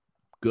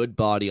good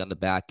body on the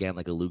back end,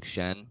 like a Luke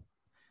Schenn,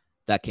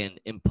 that can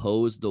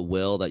impose the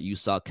will that you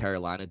saw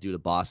Carolina do to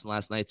Boston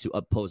last night to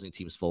opposing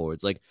teams'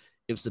 forwards. Like,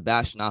 if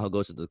Sebastian Aho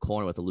goes into the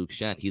corner with a Luke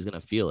Schenn, he's going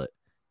to feel it.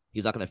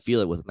 He's not going to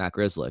feel it with Matt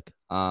Grzelcyk.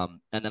 And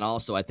then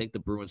also, I think the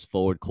Bruins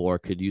forward core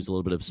could use a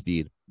little bit of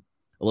speed,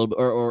 a little bit,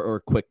 or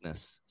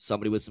quickness.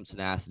 Somebody with some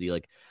tenacity.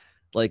 Like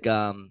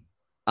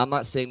I'm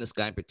not saying this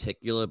guy in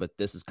particular, but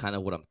this is kind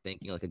of what I'm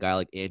thinking. Like a guy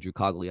like Andrew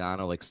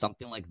Cogliano, like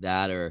something like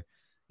that, or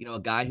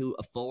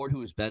a forward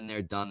who's been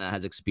there, done that,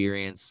 has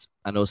experience.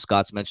 I know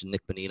Scott's mentioned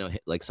Nick Bonino,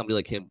 like somebody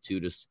like him too,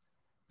 just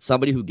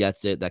somebody who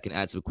gets it, that can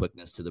add some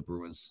quickness to the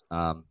Bruins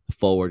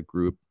forward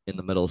group in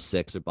the middle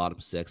 6 or bottom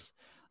 6.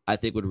 I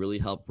think would really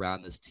help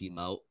round this team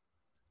out.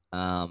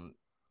 And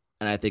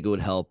I think it would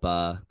help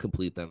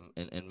complete them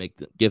and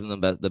give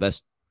them the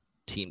best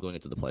team going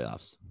into the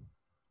playoffs.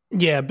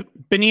 Yeah,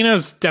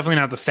 Bonino's definitely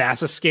not the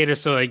fastest skater,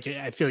 so like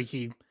I feel like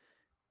he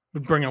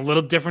would bring a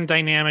little different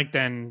dynamic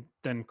than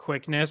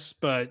quickness.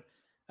 But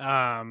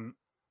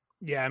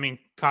yeah, I mean,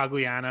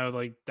 Cogliano,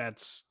 like,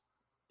 that's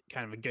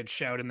kind of a good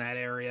shout in that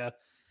area.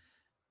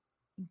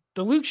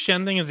 The Luke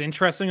Schenn thing is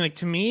interesting, like,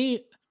 to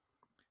me,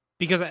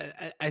 because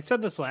I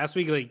said this last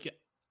week, like,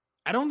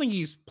 I don't think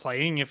he's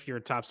playing if your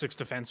top 6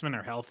 defensemen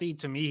are healthy.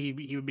 To me,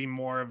 he would be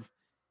more of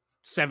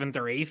 7th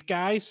or 8th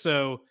guy,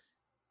 so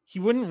he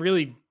wouldn't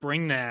really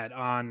bring that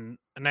on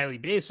a nightly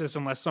basis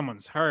unless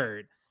someone's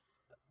hurt.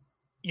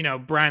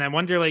 Brian, I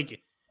wonder,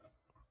 like,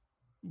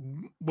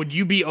 would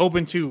you be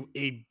open to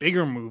a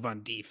bigger move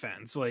on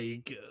defense,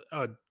 like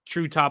a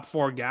true top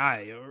 4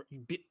 guy?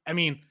 I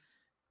mean,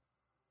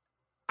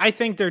 I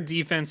think their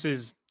defense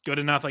is good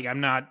enough. Like,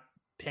 I'm not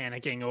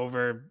panicking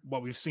over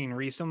what we've seen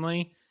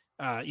recently.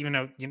 Even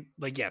though,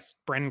 yes,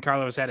 Brandon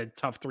Carlo's had a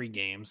tough 3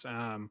 games.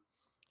 I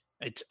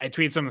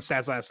tweeted some of the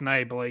stats last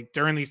night, but like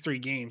during these 3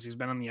 games, he's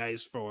been on the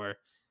ice for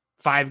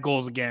 5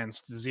 goals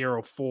against,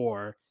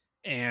 0-4,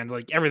 and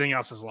like everything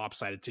else is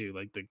lopsided too.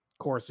 Like the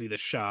Corsi, the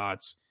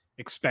shots,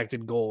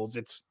 expected goals.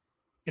 It's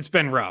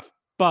been rough,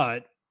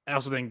 but I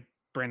also think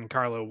Brandon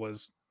Carlo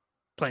was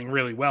playing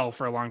really well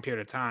for a long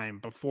period of time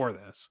before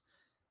this.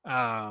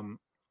 I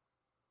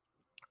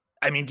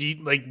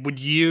mean, would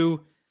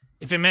you,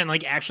 if it meant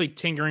like actually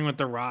tinkering with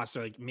the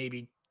roster, like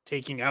maybe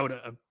taking out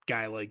a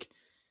guy like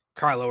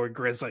Carlo or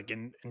Grizzly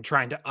and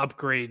trying to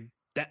upgrade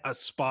a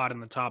spot in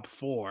the top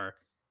 4,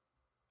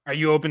 are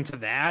you open to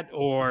that,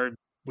 or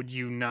would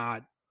you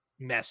not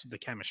mess with the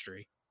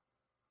chemistry?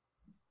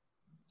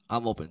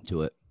 I'm open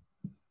to it.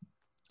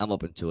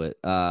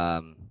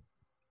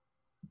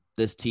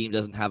 This team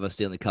doesn't have a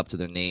Stanley Cup to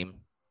their name.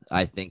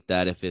 I think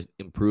that if it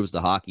improves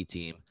the hockey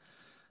team,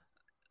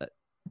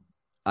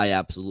 I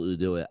absolutely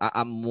do it.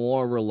 I'm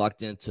more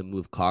reluctant to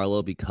move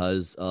Carlo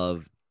because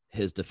of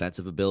his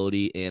defensive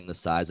ability and the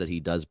size that he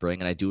does bring.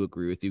 And I do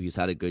agree with you. He's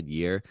had a good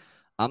year.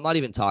 I'm not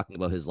even talking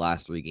about his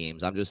last 3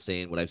 games. I'm just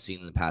saying what I've seen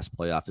in the past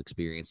playoff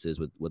experiences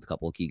with a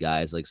couple of key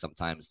guys. Like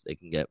sometimes they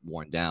can get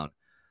worn down.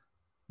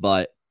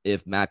 But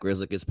if Matt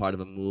Grzelcyk is part of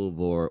a move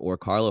or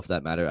Carlo for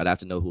that matter, I'd have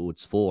to know who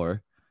it's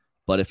for.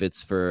 But if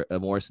it's for a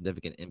more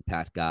significant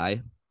impact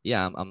guy,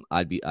 yeah,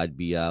 I'd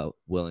be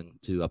willing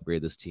to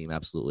upgrade this team.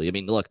 Absolutely. I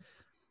mean, look,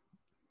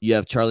 you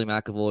have Charlie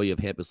McAvoy, you have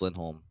Hampus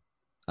Lindholm.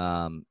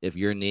 If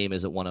your name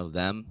isn't one of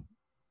them,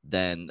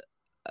 then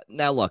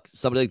now look,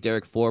 somebody like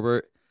Derek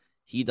Forbort,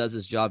 he does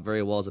his job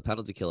very well as a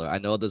penalty killer. I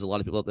know there's a lot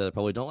of people out there that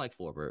probably don't like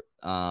Forbort,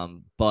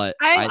 but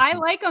I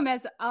like him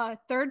as a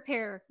third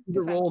pair. He's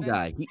a role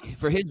guy.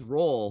 For his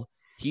role,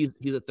 he's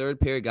a third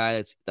pair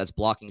guy that's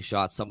blocking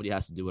shots. Somebody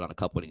has to do it on a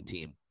cup-winning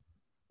team.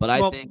 But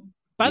I think,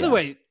 by the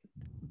way,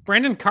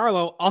 Brandon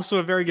Carlo also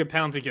a very good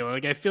penalty killer.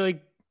 Like I feel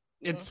like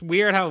it's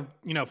weird how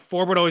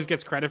Forbort always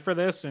gets credit for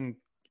this, and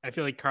I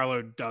feel like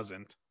Carlo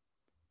doesn't.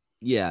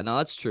 Yeah, no,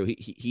 that's true.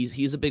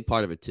 He's a big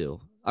part of it too.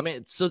 I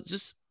mean, so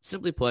just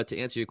simply put, to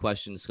answer your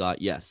question,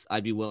 Scott, yes,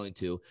 I'd be willing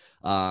to.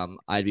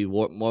 I'd be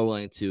more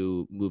willing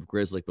to move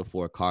Grizzly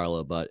before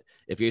Carlo. But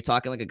if you're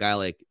talking like a guy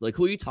like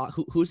who you talk,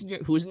 who's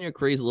in your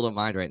crazy little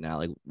mind right now?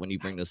 Like when you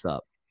bring this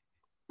up.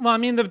 Well, I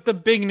mean, the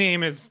big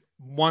name is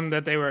one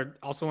that they were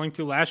also linked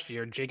to last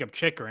year, Jacob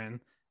Chikrin.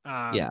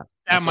 Yeah,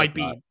 that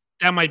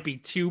might be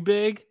too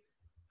big.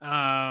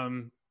 Yeah.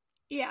 I'm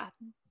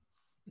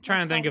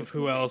trying to think of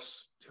who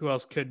else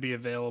could be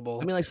available.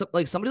 I mean,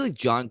 like somebody like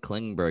John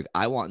Klingberg,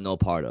 I want no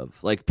part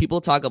of. Like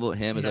people talk about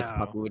him as like a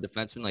popular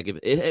defenseman. Like if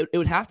it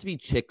would have to be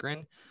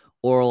Chikrin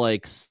or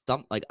like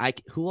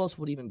who else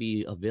would even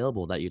be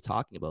available that you're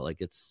talking about? Like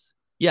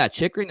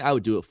Chikrin, I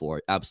would do it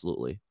for,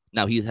 absolutely.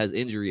 Now he has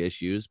injury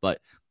issues, but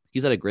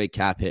he's had a great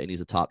cap hit and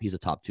he's a top 2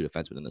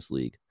 defenseman in this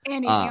league.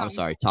 And he's young. I'm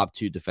sorry, top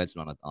 2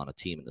 defenseman on a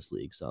team in this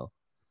league. So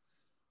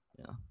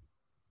yeah.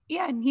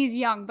 Yeah, and he's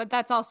young, but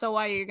that's also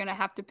why you're going to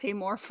have to pay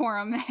more for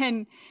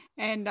him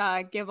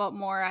and give up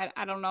more.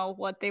 I don't know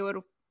what they would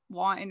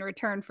want in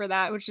return for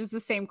that, which is the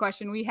same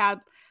question we had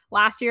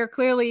last year.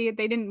 Clearly,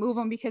 they didn't move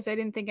him because they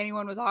didn't think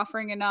anyone was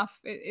offering enough,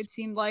 it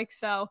seemed like.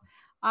 So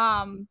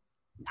I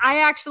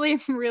actually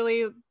am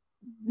really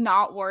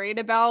not worried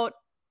about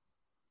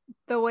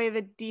the way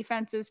the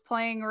defense is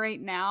playing right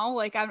now.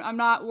 Like, I'm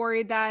not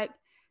worried that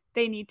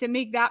they need to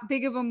make that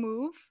big of a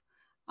move.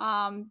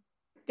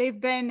 They've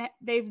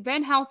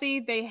been healthy.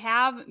 They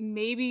have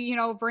maybe,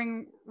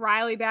 bring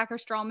Riley back or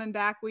Stralman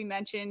back. We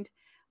mentioned,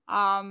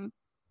 I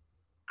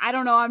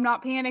don't know. I'm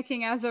not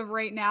panicking as of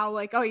right now.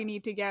 Like, oh, you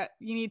need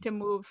to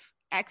move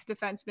X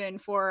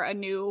defenseman for a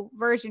new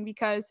version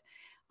because,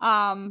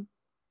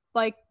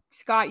 like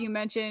Scott, you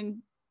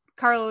mentioned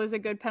Carlo is a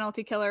good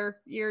penalty killer.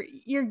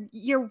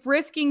 You're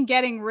risking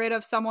getting rid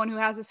of someone who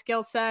has a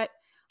skill set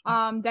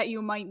that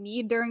you might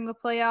need during the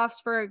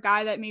playoffs for a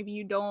guy that maybe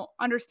you don't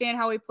understand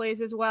how he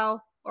plays as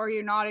well, or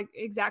you're not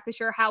exactly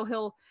sure how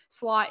he'll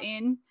slot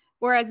in.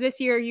 Whereas this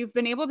year, you've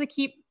been able to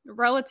keep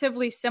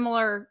relatively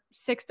similar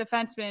 6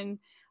 defensemen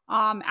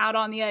out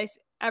on the ice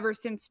ever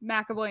since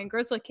McAvoy and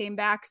Grizzly came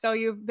back. So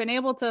you've been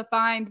able to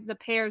find the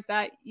pairs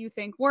that you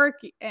think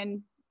work,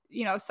 and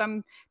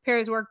some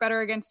pairs work better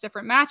against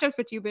different matchups,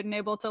 but you've been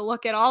able to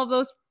look at all of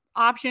those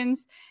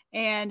options,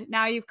 and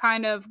now you've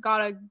kind of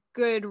got a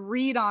good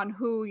read on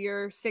who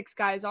your 6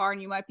 guys are,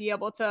 and you might be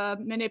able to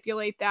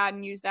manipulate that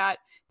and use that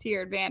to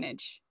your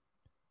advantage.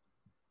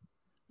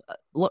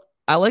 Look,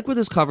 I like where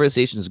this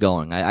conversation is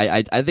going.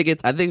 I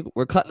think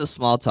we're cutting the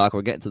small talk.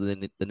 We're getting to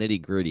the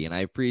nitty gritty, and I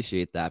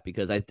appreciate that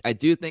because I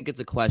do think it's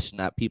a question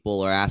that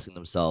people are asking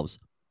themselves,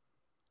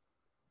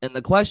 and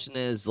the question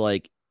is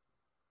like,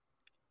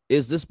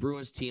 is this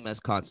Bruins team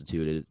as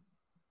constituted?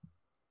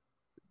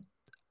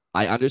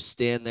 I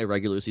understand their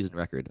regular season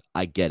record.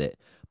 I get it.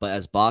 But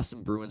as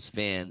Boston Bruins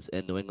fans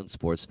and New England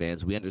sports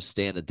fans, we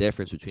understand the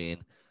difference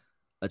between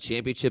a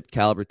championship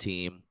caliber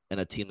team and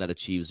a team that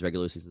achieves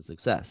regular season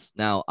success.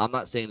 Now, I'm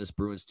not saying this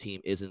Bruins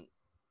team isn't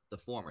the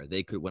former.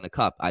 They could win a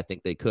cup. I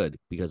think they could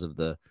because of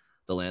the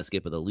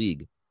landscape of the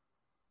league.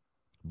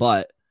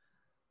 But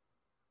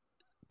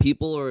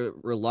people are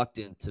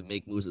reluctant to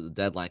make moves at the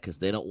deadline because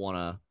they don't want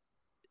to,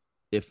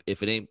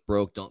 if it ain't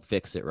broke, don't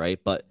fix it, right?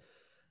 But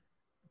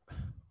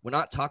we're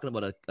not talking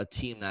about a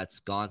team that's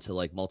gone to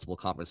like multiple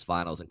conference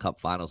finals and cup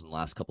finals in the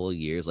last couple of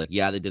years. Like,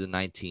 yeah, they did in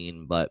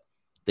 19, but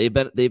they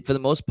for the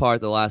most part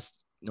the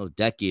last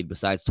decade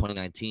besides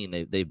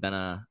 2019 they've been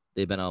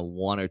a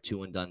 1 or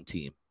 2 and done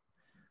team.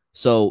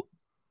 So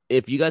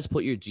if you guys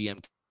put your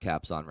GM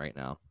caps on right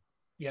now,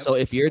 yep. So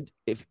if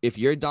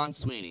you're Don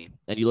Sweeney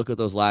and you look at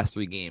those last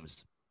 3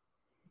 games,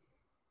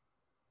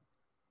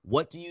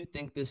 what do you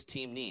think this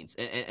team needs?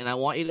 And I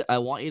want you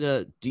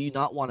to do you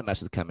not want to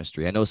mess with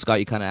chemistry? I know, Scott,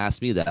 you kind of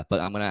asked me that, but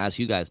I'm going to ask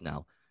you guys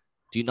now.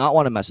 Do you not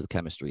want to mess with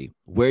chemistry?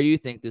 Where do you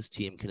think this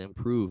team can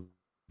improve?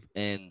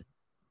 And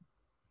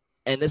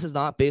this is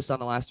not based on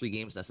the last 3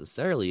 games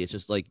necessarily. It's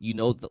just like,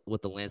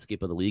 what the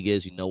landscape of the league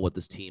is. You know what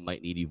this team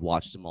might need. You've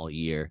watched them all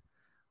year.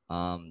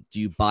 Do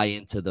you buy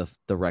into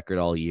the record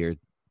all year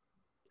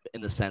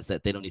in the sense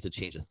that they don't need to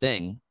change a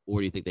thing?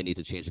 Or do you think they need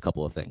to change a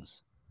couple of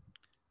things?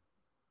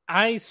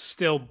 I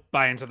still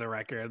buy into the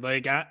record.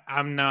 Like,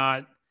 I'm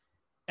not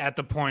at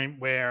the point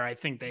where I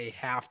think they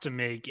have to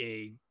make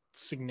a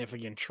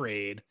significant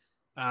trade.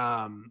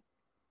 I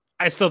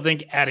still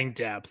think adding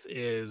depth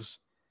is,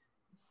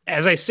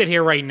 as I sit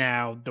here right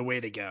now, the way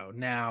to go.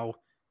 Now,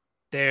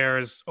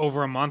 there's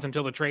over a month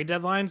until the trade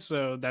deadline,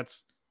 so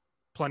that's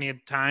plenty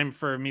of time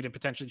for me to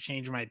potentially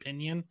change my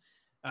opinion.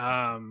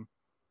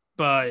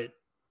 But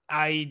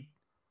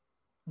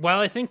while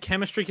I think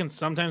chemistry can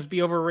sometimes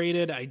be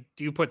overrated, I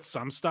do put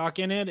some stock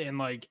in it. And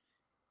like,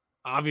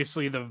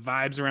 obviously the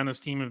vibes around this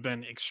team have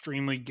been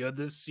extremely good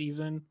this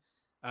season.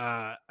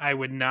 I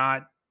would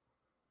not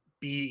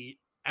be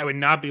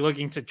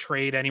looking to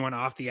trade anyone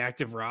off the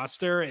active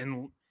roster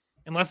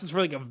unless it's for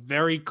like a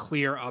very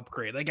clear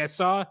upgrade. Like I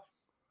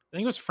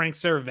think it was Frank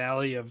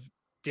Saravalli of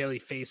Daily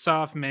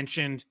Faceoff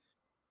mentioned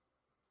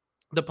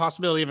the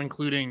possibility of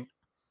including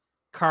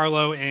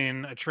Carlo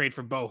in a trade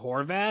for Bo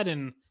Horvat.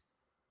 And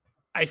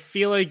I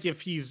feel like if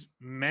he's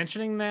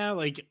mentioning that,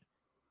 like,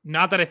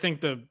 not that I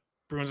think the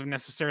Bruins have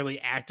necessarily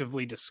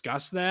actively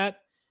discussed that,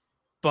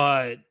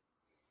 but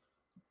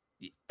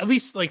at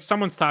least like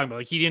someone's talking about,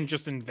 like, he didn't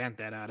just invent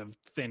that out of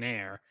thin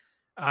air.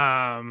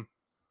 Like,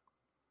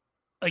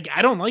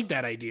 I don't like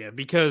that idea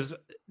because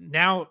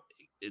now,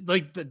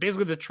 like,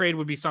 basically the trade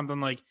would be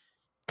something like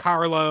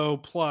Carlo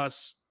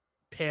plus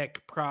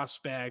pick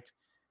prospect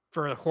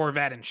for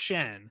Horvat and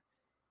Shen.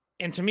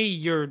 And to me,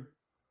 you're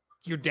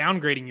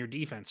downgrading your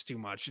defense too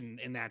much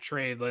in that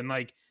trade. And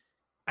like,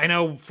 I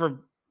know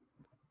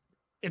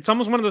it's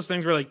almost one of those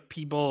things where like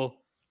people,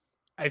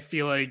 I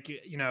feel like,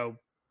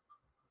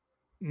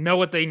 know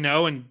what they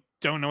know and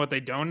don't know what they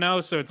don't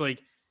know. So it's like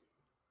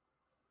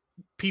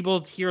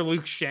people hear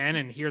Luke Shen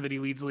and hear that he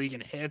leads the league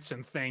in hits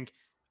and think,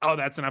 oh,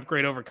 that's an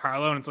upgrade over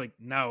Carlo. And it's like,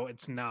 no,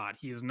 it's not.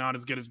 He is not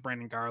as good as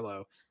Brandon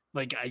Carlo.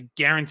 Like, I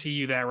guarantee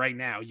you that right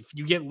now. If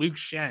you get Luke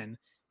Shen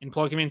and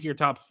plug him into your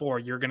top 4,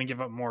 you're going to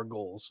give up more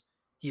goals.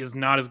 He is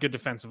not as good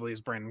defensively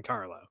as Brandon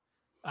Carlo.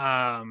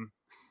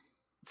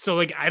 So,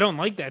 like, I don't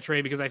like that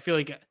trade because I feel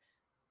like,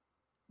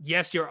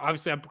 yes, you're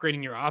obviously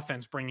upgrading your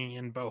offense, bringing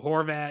in Bo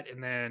Horvat,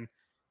 and then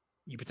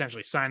you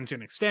potentially sign him to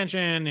an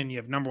extension, and you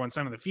have number 1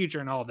 son of the future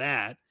and all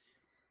that.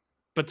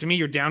 But to me,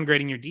 you're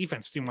downgrading your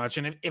defense too much.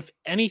 And if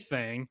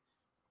anything,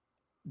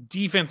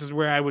 defense is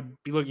where I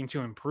would be looking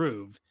to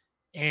improve.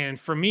 And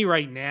for me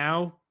right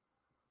now,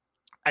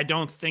 I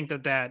don't think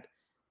that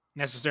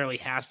necessarily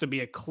has to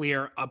be a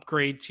clear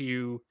upgrade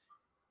to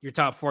your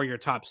top 4, your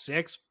top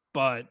 6,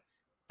 but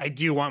I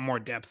do want more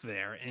depth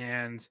there.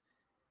 And,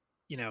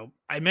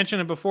 I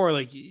mentioned it before,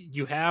 like,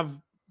 you have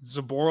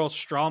Zaboral,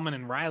 Stralman,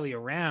 and Riley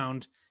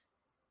around,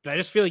 but I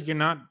just feel like you're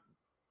not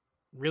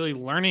really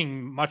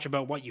learning much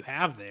about what you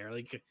have there.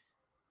 Like,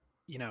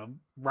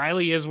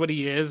 Riley is what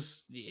he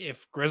is.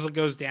 If Grizzly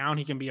goes down,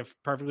 he can be a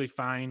perfectly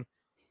fine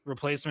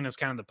replacement as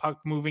kind of the puck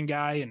moving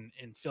guy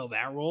and fill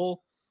that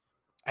role.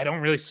 I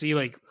don't really see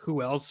like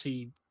who else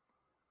he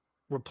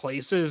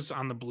replaces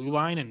on the blue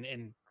line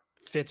and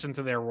fits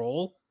into their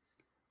role.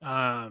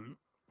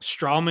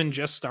 Stralman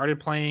just started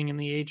playing in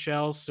the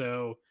AHL,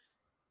 so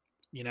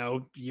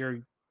you're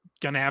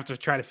gonna have to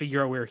try to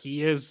figure out where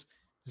he is.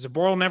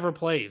 Zaboral never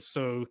plays,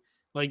 so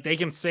like they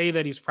can say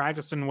that he's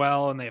practicing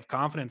well and they have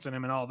confidence in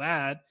him and all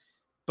that,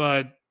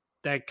 but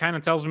that kind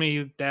of tells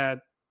me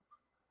that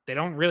they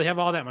don't really have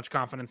all that much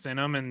confidence in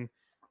him, and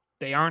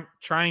they aren't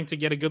trying to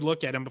get a good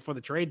look at him before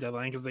the trade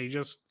deadline because they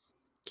just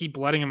keep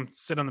letting him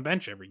sit on the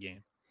bench every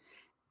game.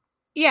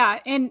 Yeah,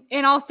 and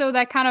also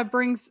that kind of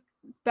brings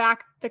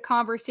back the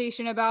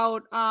conversation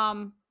about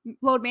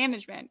load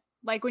management.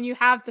 Like when you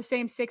have the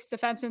same 6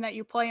 defensemen that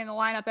you play in the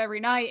lineup every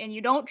night and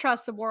you don't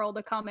trust the world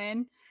to come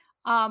in,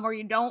 or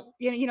you don't,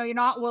 you're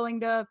not willing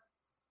to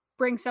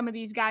bring some of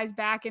these guys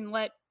back and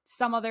let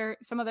some other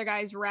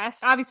guys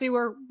rest. Obviously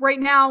we're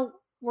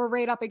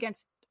right up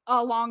against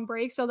a long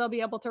break, so they'll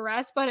be able to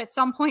rest. But at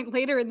some point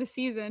later in the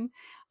season,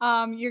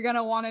 you're going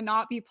to want to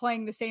not be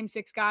playing the same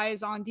 6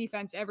 guys on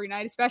defense every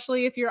night,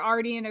 especially if you're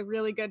already in a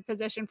really good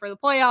position for the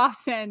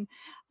playoffs. And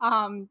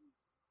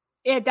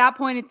at that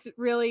point, it's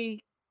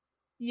really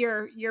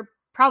you're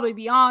probably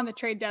beyond the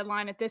trade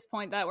deadline at this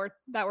point that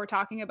we're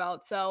talking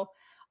about. So,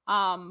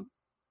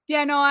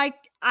 yeah, no, I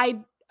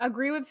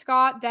agree with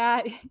Scott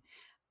that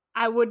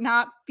I would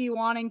not be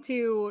wanting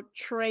to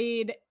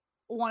trade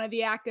one of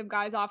the active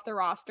guys off the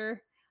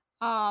roster.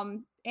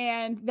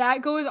 And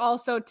that goes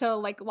also to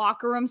like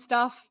locker room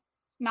stuff,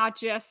 not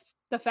just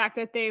the fact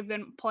that they've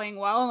been playing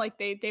well, like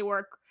they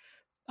work,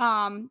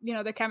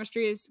 their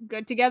chemistry is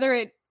good together.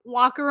 It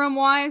locker room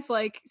wise,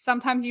 like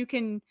sometimes you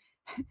can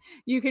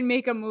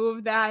make a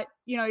move that,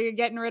 you're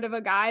getting rid of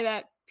a guy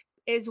that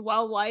is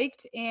well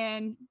liked,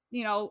 and,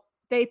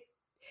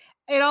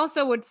 it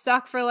also would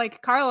suck for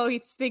like Carlo. He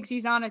thinks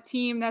he's on a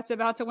team that's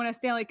about to win a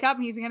Stanley Cup,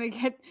 and he's going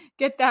to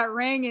get that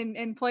ring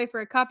and play for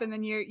a cup. And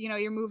then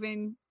you're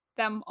moving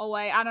them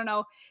away. I don't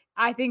know.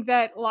 I think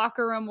that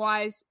locker room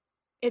wise,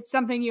 it's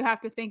something you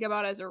have to think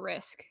about as a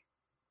risk.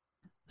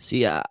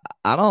 See, I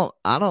don't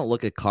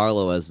look at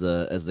Carlo as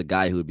the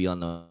guy who would be on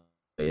the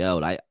way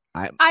out. I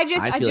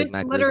just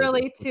like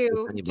literally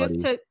just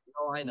to.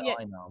 No, I know, yeah.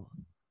 I know.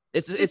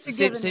 It's the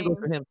same goes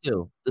for him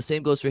too. The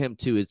same goes for him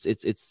too.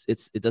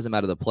 It doesn't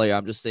matter the player.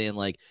 I'm just saying,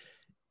 like,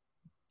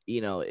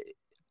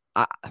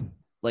 I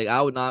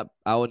would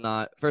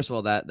not. First of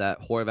all, that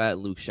Horvat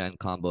and Luke Shen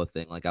combo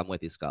thing. Like, I'm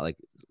with you, Scott. Like,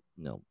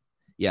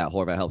 yeah,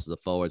 Horvat helps the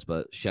forwards,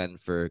 but Shen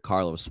for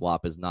Carlo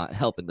swap is not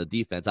helping the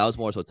defense. I was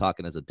more so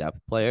talking as a depth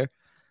player,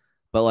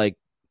 but like,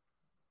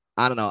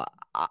 I don't know.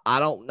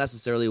 I don't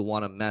necessarily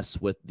want to mess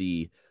with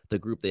the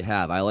group they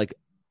have. I like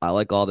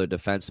all their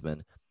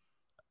defensemen.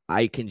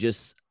 I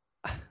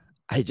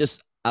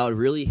would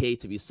really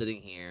hate to be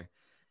sitting here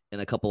in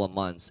a couple of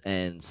months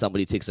and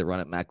somebody takes a run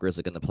at Matt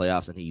Grzelcyk in the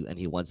playoffs and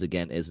he once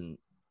again isn't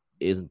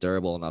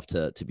durable enough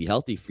to be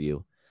healthy for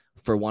you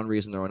for one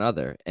reason or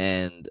another.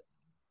 And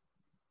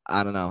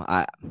I don't know.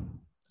 I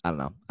don't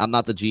know. I'm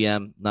not the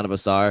GM. None of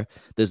us are.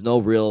 There's no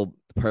real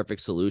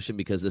perfect solution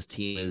because this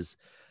team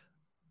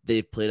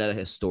they've played at a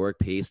historic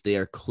pace. They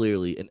are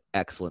clearly an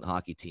excellent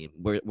hockey team.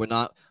 We're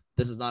not.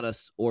 This is not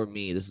us or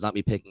me. This is not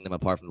me picking them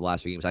apart from the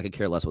last 3 games. I could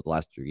care less about the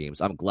last 3 games.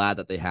 I'm glad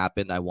that they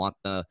happened. I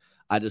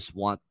just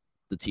want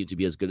the team to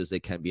be as good as they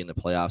can be in the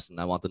playoffs,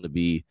 and I want them to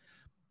be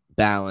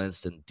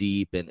balanced and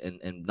deep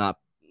and not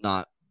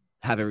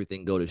have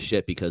everything go to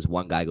shit because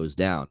one guy goes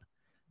down.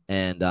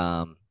 And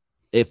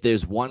if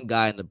there's one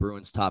guy in the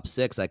Bruins top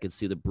 6, I could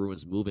see the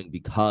Bruins moving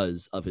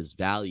because of his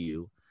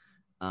value,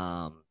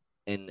 and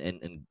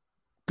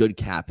good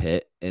cap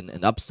hit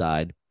and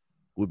upside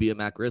would be a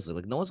Matt Grzelcyk.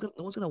 Like no one's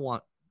gonna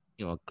want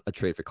a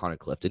trade for Connor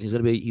Clifton. He's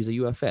a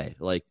UFA.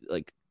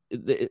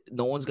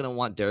 No one's gonna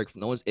want Derek.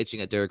 No one's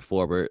itching at Derek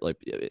Forbert. Like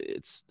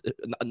it's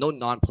no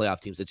non-playoff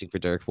teams itching for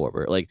Derek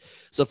Forbert. Like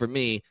so for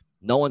me,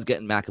 no one's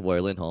getting McAvoy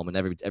or Lindholm, and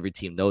every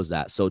team knows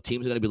that. So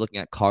teams are gonna be looking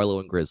at Carlo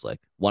and Grzelcyk,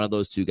 one of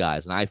those 2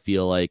 guys, and I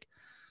feel like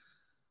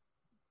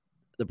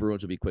the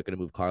Bruins will be quicker to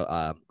move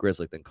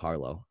Grzelcyk than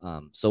Carlo.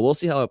 So we'll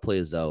see how it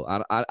plays though.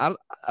 I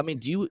mean,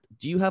 do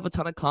you have a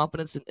ton of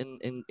confidence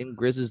in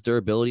Grizz's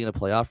durability in a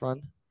playoff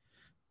run?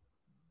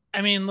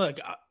 I mean, look,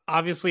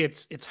 obviously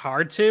it's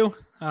hard to,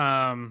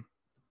 I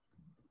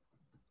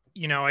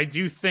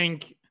do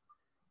think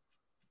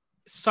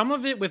some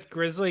of it with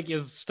Grzelcyk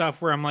is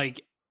stuff where I'm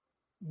like,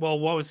 well,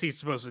 what was he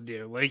supposed to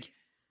do? Like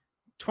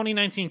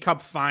 2019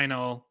 Cup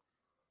final,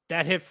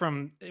 that hit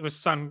it was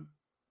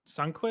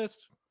Sundqvist,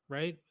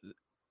 right?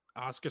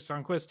 Oscar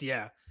Sundqvist.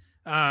 Yeah.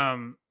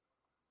 I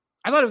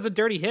thought it was a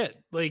dirty hit.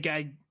 Like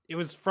it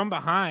was from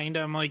behind.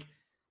 I'm like,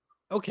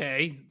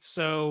 okay,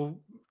 so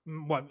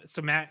what?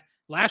 So Matt,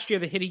 last year,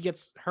 the hit he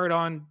gets hurt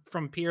on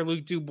from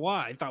Pierre-Luc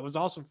Dubois, I thought was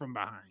also from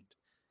behind.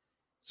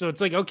 So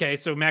it's like, okay,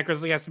 so Matt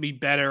Grzelcyk has to be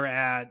better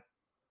at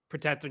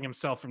protecting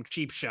himself from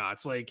cheap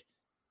shots. Like,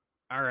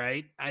 all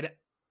right, I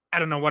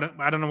don't know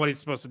what he's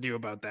supposed to do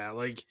about that.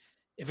 Like,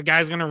 if a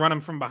guy's gonna run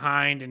him from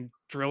behind and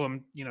drill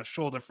him,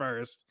 shoulder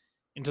first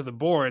into the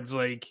boards,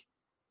 like,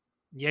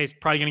 yeah, he's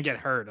probably gonna get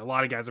hurt. A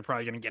lot of guys are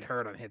probably gonna get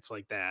hurt on hits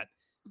like that.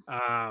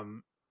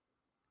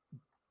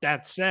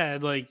 That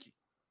said, like,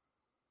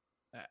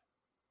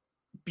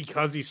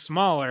 because he's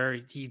smaller,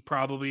 he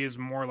probably is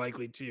more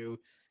likely to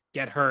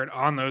get hurt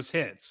on those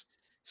hits.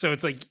 So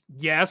it's like,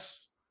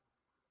 yes,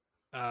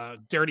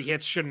 dirty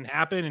hits shouldn't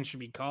happen and should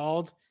be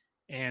called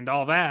and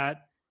all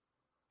that.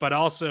 But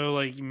also,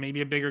 like,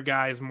 maybe a bigger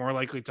guy is more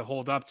likely to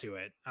hold up to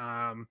it.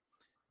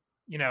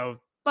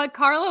 But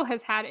Carlo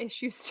has had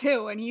issues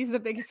too, and he's the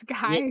biggest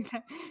guy.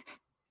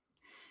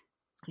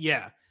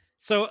 Yeah.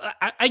 So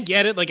I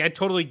get it. Like, I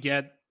totally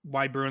get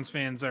why Bruins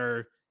fans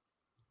are,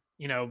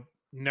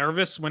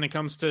 nervous when it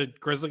comes to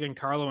Grzelcyk and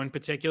Carlo in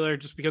particular,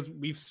 just because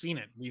we've seen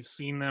it. We've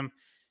seen them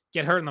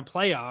get hurt in the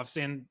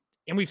playoffs, and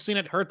we've seen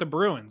it hurt the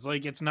Bruins.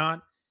 Like, it's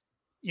not,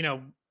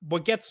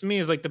 what gets me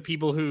is like the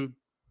people who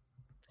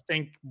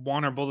think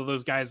one or both of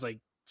those guys like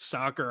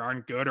suck or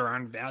aren't good or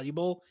aren't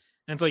valuable.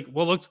 And it's like,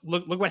 well,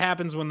 look what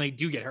happens when they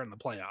do get hurt in the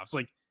playoffs.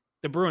 Like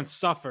the Bruins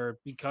suffer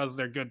because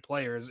they're good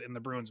players and the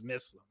Bruins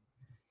miss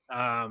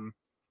them.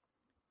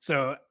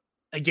 So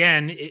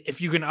again,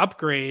 if you can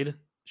upgrade,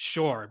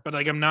 sure. But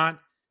like,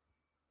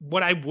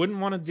 what I wouldn't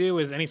want to do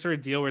is any sort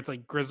of deal where it's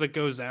like Grzelcyk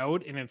goes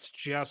out and it's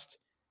just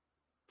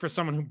for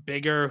someone who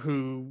bigger,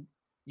 who,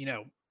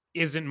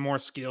 isn't more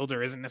skilled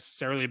or isn't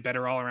necessarily a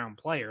better all around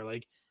player.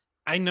 Like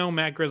I know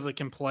Matt Grzelcyk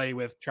can play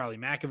with Charlie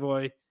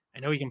McAvoy. I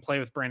know he can play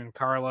with Brandon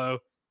Carlo.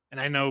 And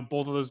I know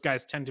both of those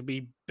guys tend to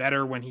be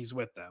better when he's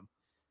with them.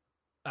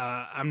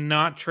 I'm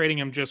not trading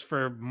him just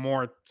for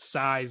more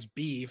size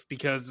beef,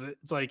 because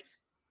it's like,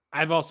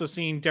 I've also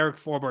seen Derek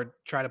Forbort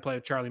try to play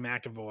with Charlie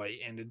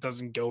McAvoy and it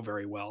doesn't go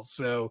very well.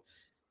 So,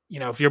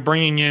 if you're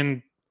bringing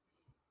in,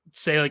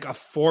 say, like a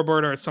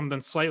Forbort or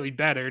something slightly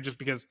better just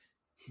because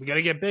we got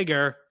to get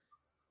bigger,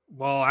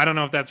 well, I don't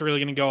know if that's really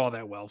going to go all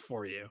that well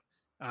for you.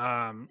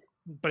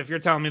 But if you're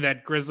telling me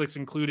that Grzelcyk's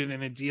included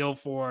in a deal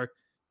for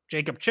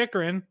Jacob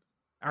Chikrin,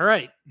 all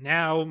right,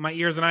 now my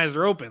ears and eyes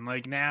are open.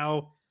 Like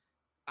now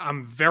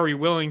I'm very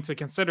willing to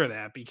consider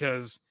that,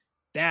 because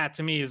that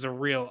to me is a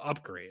real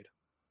upgrade.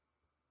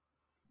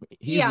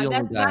 He's the only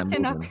guy that's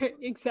I'm an moving. upgrade.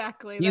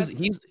 Exactly.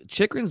 He's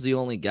Chikrin's the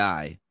only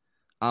guy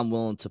I'm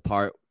willing to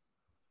part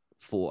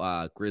for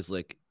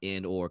Grzelcyk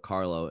and or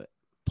Carlo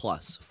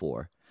plus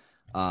for.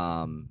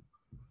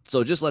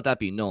 So just let that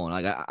be known.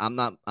 Like I'm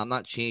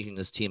not changing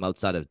this team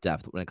outside of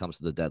depth when it comes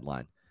to the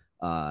deadline.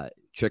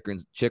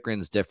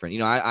 Chikrin's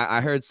different. I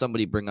heard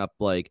somebody bring up,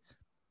 like,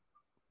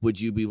 would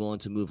you be willing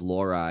to move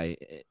Lohrei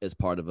as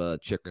part of a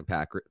Chikrin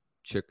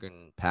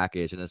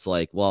package? And it's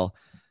like, well,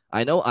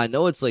 I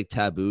know it's like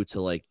taboo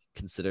to like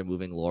consider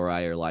moving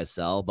Lohrei or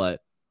Lysell, but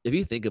if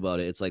you think about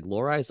it, it's like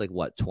Lohrei is like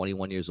what,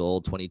 21 years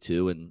old,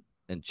 22, and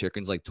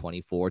Chikrin's like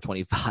 24,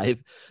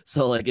 25.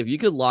 So like if you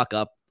could lock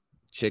up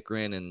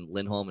Chikrin and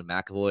Lindholm and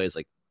McAvoy as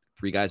like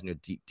three guys in your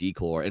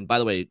D-core, and by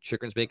the way,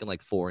 Chikrin's making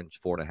like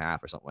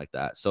 4.5 or something like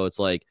that. So it's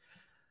like,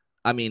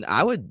 I mean,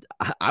 I would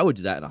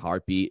do that in a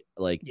heartbeat.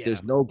 Like,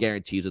 There's no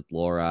guarantees with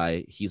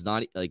Lohrei. He's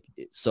not like,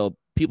 so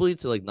people need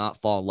to like not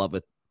fall in love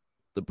with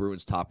the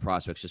Bruins' top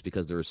prospects just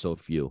because there are so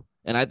few.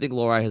 And I think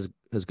Lohrei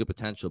has good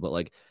potential, but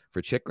like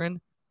for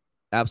Chikrin,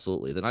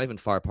 absolutely, they're not even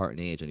far apart in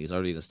age, and he's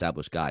already an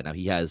established guy. Now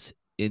he has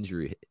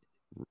injury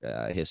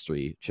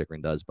history,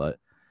 Chikrin does, but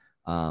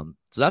so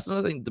that's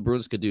another thing the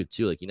Bruins could do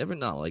too. Like you never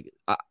know. Like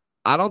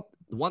I don't.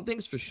 One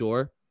thing's for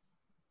sure,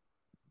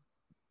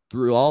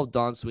 through all of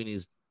Don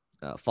Sweeney's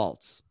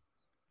faults,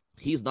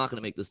 he's not going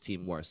to make this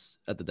team worse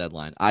at the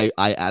deadline. I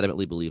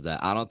adamantly believe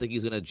that. I don't think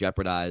he's going to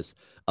jeopardize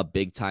a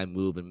big time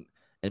move and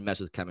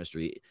mess with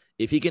chemistry.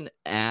 If he can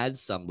add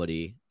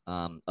somebody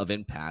of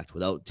impact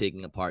without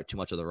taking apart too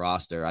much of the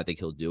roster, I think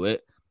he'll do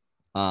it.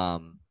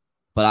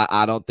 But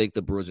I don't think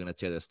the Bruins are going to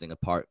tear this thing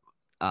apart.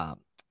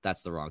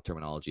 That's the wrong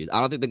terminology. I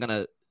don't think they're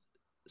going to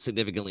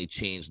significantly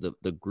change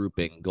the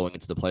grouping going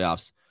into the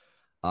playoffs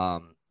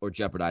or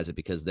jeopardize it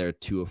because they're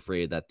too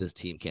afraid that this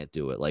team can't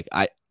do it. Like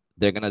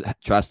they're going to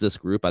trust this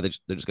group. I think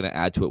they're just going to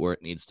add to it where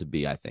it needs to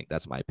be. I think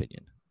that's my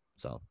opinion.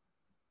 So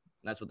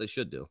that's what they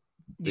should do.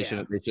 They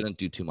shouldn't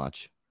do too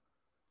much.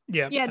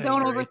 Yeah.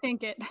 Don't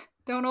overthink it.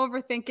 Don't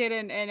overthink it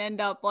and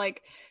end up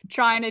like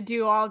trying to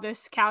do all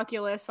this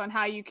calculus on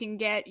how you can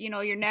get,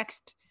 your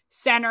next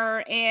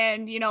center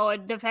and, a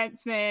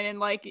defenseman. And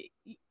like,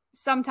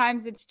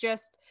 sometimes it's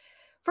just,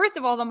 first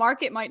of all, the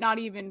market might not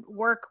even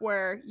work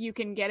where you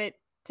can get it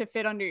to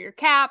fit under your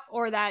cap,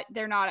 or that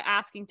they're not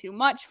asking too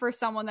much for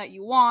someone that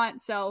you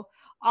want. So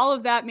all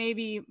of that may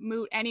be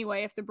moot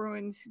anyway if the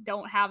Bruins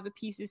don't have the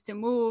pieces to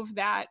move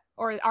that,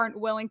 or aren't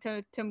willing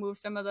to move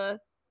some of the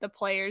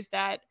players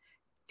that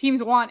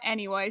teams want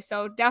anyway.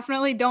 So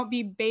definitely don't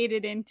be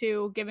baited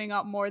into giving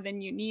up more than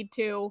you need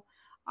to,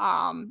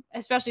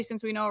 especially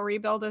since we know a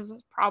rebuild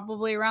is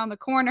probably around the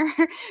corner.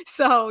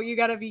 So you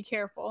got to be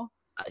careful.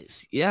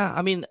 Yeah,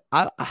 I mean,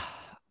 I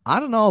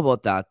don't know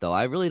about that though.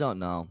 I really don't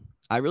know.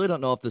 I really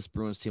don't know if this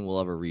Bruins team will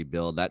ever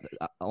rebuild. That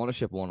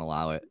ownership won't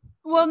allow it.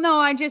 Well, no,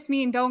 I just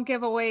mean don't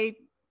give away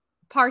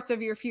parts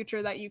of your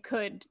future that you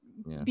could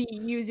be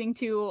using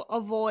to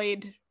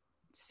avoid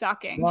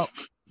sucking. Well,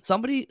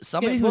 somebody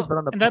who's been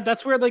on the and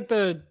that's where like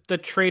the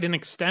trade and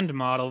extend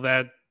model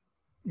that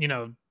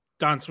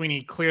Don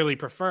Sweeney clearly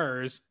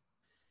prefers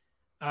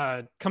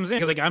comes in,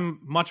 because like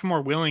I'm much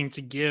more willing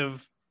to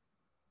give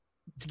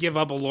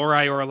up a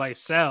Lohrei or a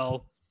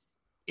Lysell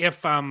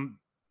if I'm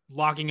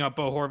locking up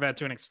Bo Horvat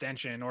to an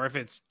extension, or if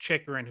it's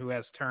Chikrin who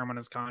has term on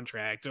his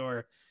contract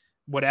or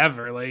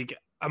whatever. Like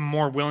I'm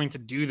more willing to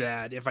do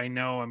that if I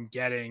know I'm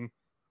getting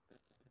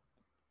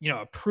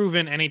a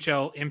proven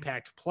NHL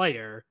impact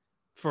player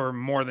for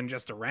more than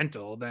just a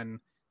rental.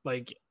 Then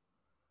like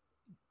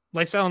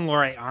Lysell and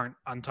Lohrei aren't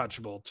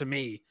untouchable to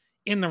me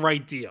in the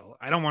right deal.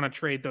 I don't want to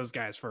trade those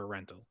guys for a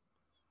rental.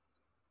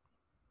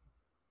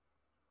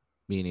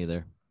 Me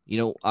neither.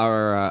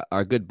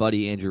 Our good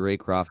buddy Andrew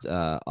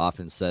Raycroft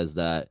often says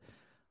that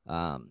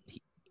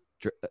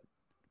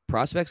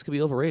prospects can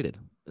be overrated.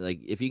 Like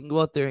if you can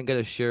go out there and get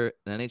an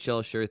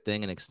NHL sure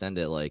thing and extend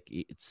it, like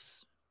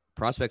it's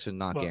prospects are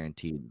not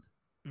guaranteed.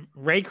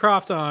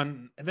 Raycroft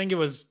on, I think it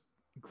was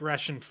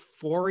Gresham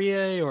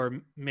Fourier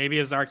or maybe it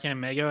was Arcan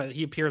Mega.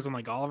 He appears on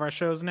like all of our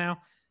shows now.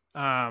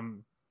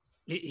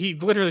 He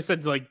literally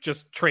said like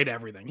just trade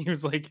everything. He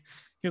was like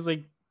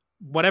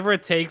whatever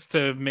it takes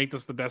to make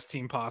this the best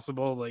team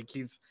possible. Like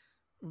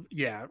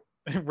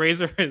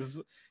Razor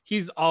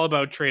he's all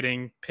about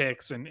trading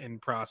picks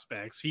and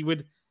prospects. He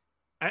would,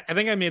 I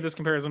think I made this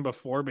comparison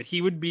before, but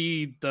he would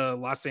be the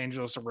Los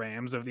Angeles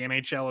Rams of the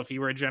NHL if he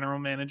were a general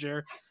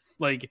manager.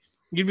 Like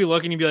you'd be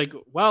looking, you'd be like,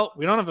 well,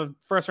 we don't have a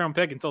first round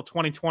pick until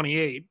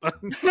 2028.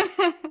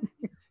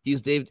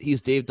 He's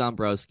Dave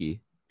Dombrowski.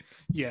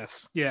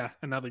 Yes. Yeah.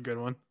 Another good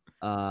one.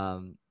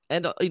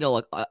 And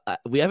look,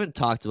 we haven't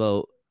talked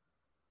about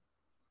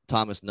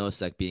Thomas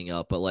Nosek being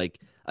out, but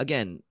like,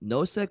 again,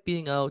 Nosek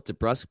being out,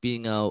 DeBrusk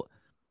being out,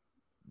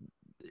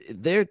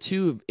 they're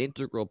two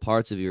integral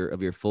parts of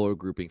your forward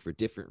grouping for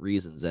different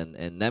reasons,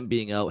 and them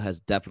being out has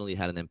definitely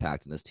had an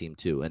impact on this team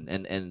too.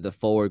 And the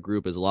forward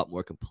group is a lot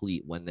more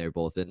complete when they're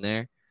both in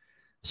there.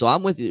 So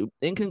I'm with you.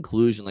 In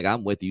conclusion, like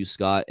I'm with you,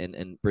 Scott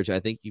and Bridget. I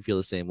think you feel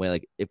the same way.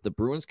 Like if the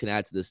Bruins can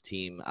add to this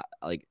team,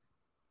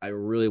 I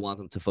really want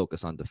them to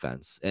focus on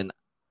defense, and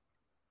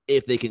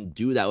if they can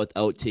do that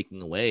without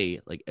taking away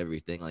like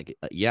everything, like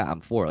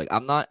I'm for. Like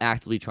I'm not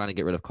actively trying to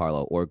get rid of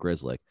Carlo or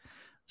Grizzly.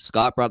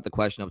 Scott brought the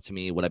question up to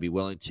me, would I be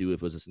willing to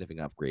if it was a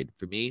significant upgrade?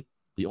 For me,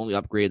 the only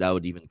upgrade I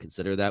would even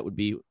consider that would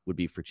be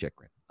for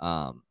Chychrun.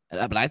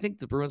 But I think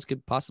the Bruins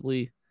could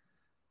possibly,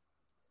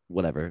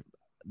 whatever,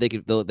 they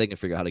can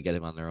figure out how to get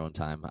him on their own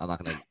time. I'm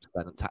not going to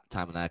spend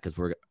time on that because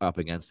we're up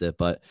against it.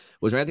 But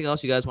was there anything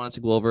else you guys wanted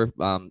to go over?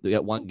 We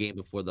got one game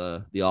before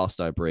the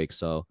All-Star break,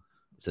 so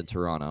it's in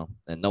Toronto,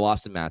 and no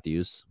Austin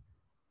Matthews.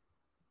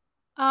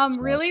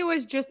 Really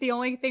was just the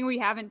only thing we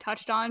haven't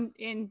touched on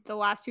in the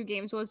last two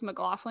games was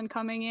McLaughlin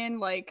coming in,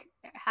 like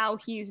how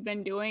he's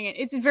been doing it.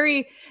 It's a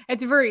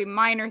very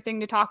minor thing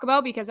to talk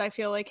about because I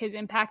feel like his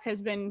impact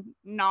has been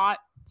not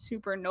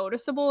super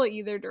noticeable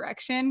either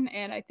direction.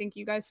 And I think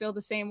you guys feel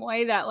the same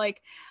way that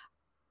like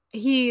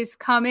he's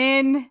come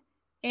in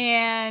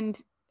and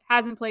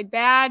hasn't played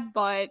bad,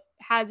 but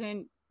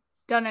hasn't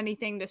done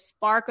anything to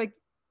spark. Like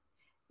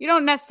you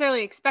don't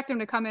necessarily expect him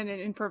to come in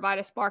and provide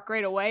a spark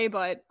right away,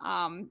 but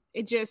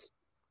it just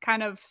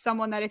kind of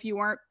someone that if you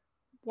weren't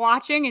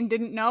watching and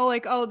didn't know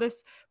like, oh,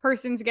 this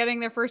person's getting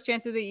their first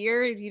chance of the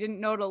year, if you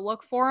didn't know to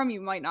look for him, you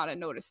might not have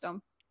noticed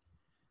him.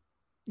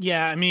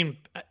 Yeah, I mean,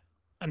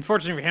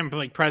 unfortunately for him,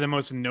 like probably the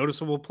most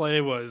noticeable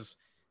play was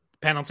the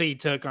penalty he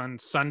took on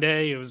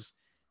Sunday. It was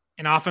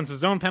an offensive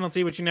zone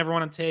penalty, which you never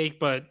want to take,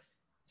 but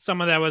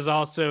some of that was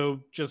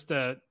also just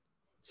a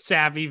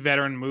savvy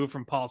veteran move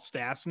from Paul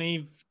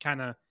Stastny.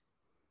 Kind of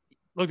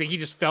looked like he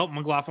just felt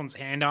McLaughlin's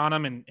hand on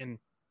him and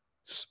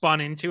spun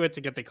into it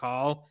to get the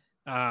call.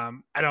 I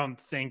don't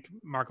think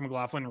Mark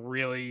McLaughlin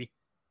really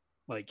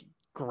like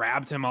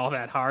grabbed him all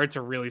that hard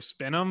to really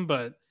spin him,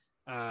 but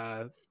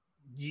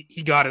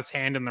he got his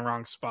hand in the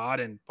wrong spot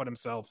and put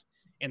himself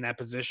in that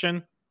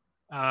position.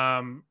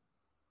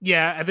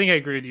 Yeah, I think I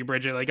agree with you,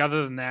 Bridget. Like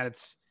other than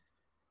that,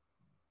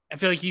 I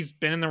feel like he's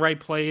been in the right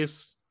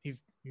place. He's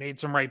made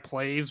some right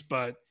plays,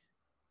 but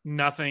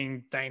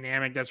nothing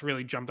dynamic that's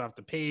really jumped off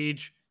the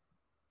page.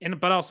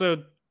 But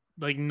also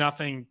like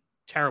nothing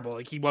terrible.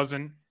 Like he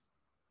wasn't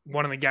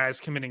one of the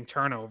guys committing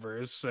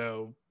turnovers.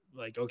 So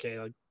like, okay,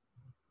 like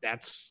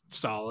that's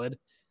solid.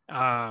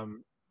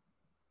 Probably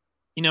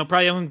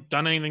hasn't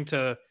done anything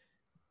to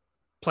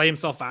play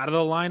himself out of the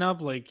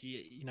lineup. Like,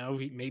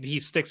 maybe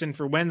he sticks in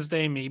for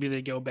Wednesday. Maybe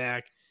they go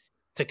back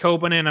to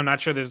Kopanen. I'm not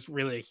sure there's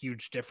really a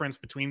huge difference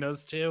between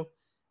those two.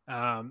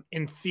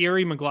 In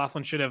theory,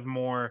 McLaughlin should have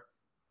more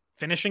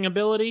finishing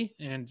ability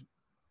and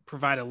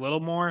provide a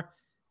little more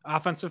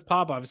offensive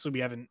pop. Obviously, we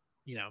haven't,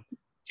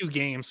 2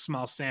 games,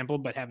 small sample,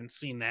 but haven't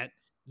seen that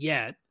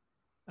yet.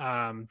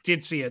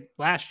 Did see it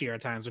last year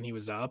at times when he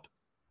was up.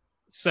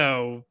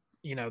 So,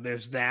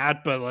 there's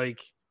that, but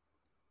like,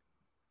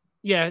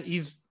 yeah,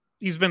 he's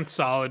been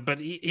solid, but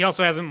he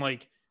also hasn't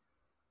like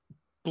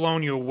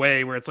blown you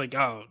away where it's like,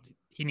 oh,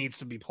 he needs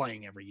to be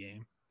playing every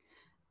game.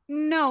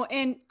 No,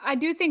 and I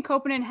do think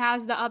Kopanen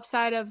has the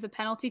upside of the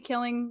penalty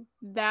killing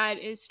that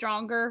is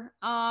stronger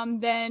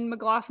than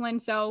McLaughlin.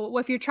 So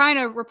if you're trying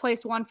to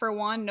replace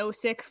 1-for-1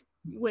 Nosek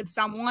with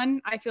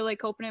someone, I feel like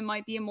Kopanen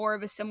might be more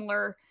of a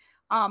similar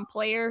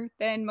player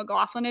than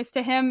McLaughlin is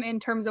to him in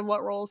terms of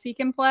what roles he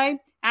can play.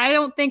 I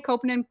don't think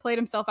Kopanen played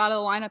himself out of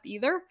the lineup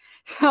either.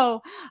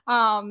 So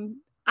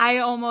I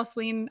almost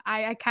lean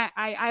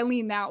I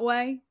lean that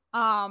way.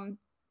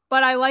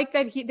 But I like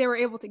that they were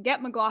able to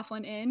get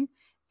McLaughlin in.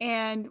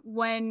 And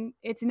when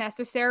it's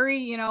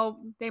necessary,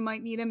 they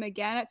might need him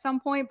again at some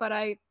point. But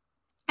I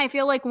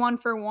feel like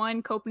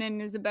 1-for-1,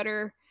 Kopanen is a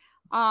better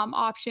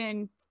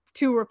option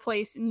to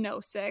replace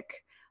Nosek.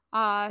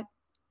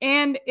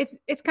 And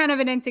it's kind of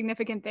an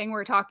insignificant thing.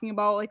 We're talking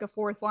about like a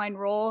fourth line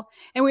role.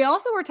 And we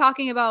also were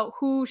talking about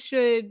who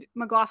should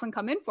McLaughlin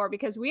come in for,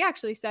 because we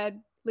actually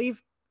said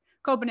leave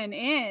Kopanen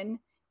in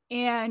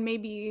and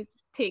maybe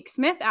take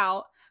Smith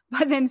out.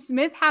 But then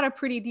Smith had a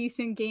pretty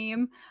decent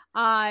game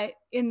on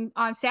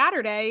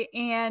Saturday,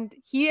 and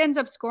he ends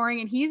up scoring,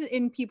 and he's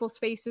in people's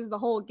faces the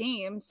whole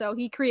game. So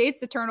he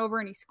creates the turnover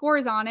and he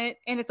scores on it.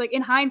 And it's like,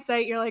 in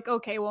hindsight, you're like,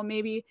 okay, well,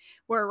 maybe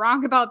we're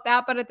wrong about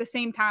that. But at the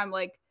same time,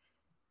 like,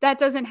 that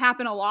doesn't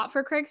happen a lot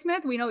for Craig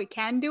Smith. We know he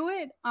can do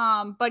it,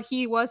 but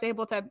he was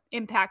able to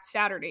impact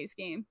Saturday's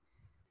game.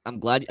 I'm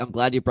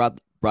glad you brought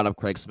up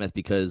Craig Smith,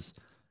 because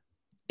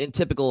in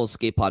typical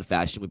skate pod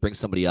fashion, we bring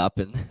somebody up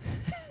and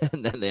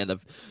and then they end up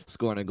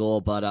scoring a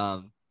goal. But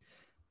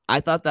I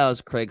thought that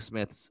was Craig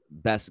Smith's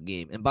best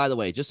game. And by the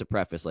way, just to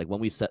preface, like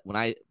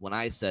when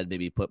I said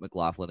maybe put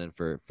McLaughlin in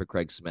for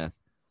Craig Smith,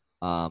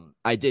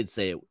 I did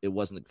say it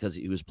wasn't because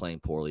he was playing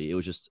poorly. It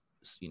was just,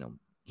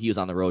 he was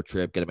on the road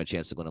trip, get him a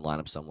chance to go in the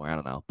lineup somewhere. I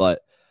don't know.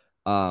 But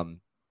I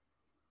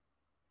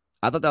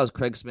thought that was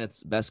Craig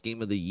Smith's best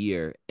game of the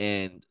year.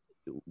 And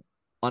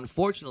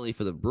unfortunately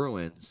for the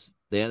Bruins,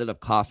 they ended up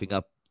coughing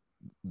up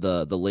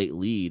the late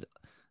lead,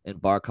 and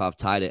Barkov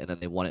tied it, and then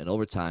they won it in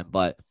overtime.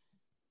 But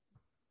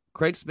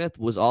Craig Smith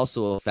was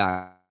also a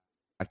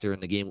factor in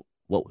the game,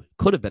 what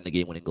could have been the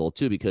game-winning goal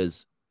too,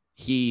 because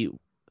he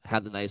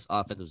had the nice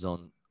offensive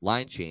zone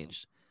line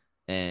change,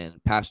 and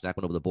Pasternak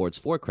went over the boards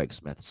for Craig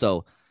Smith.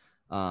 So,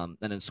 and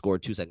then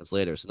scored 2 seconds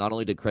later. So not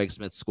only did Craig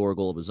Smith score a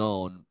goal of his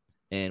own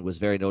and was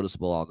very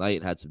noticeable all night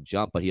and had some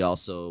jump, but he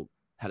also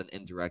had an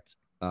indirect,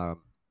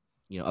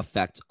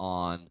 effect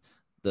on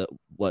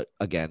what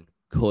again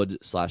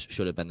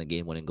could/should have been the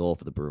game-winning goal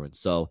for the Bruins.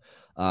 So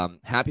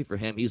happy for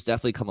him. He's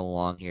definitely come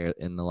along here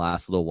in the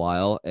last little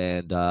while,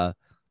 and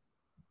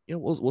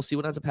we'll see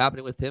what ends up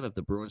happening with him if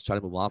the Bruins try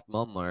to move off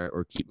from him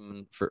or keep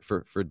him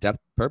for depth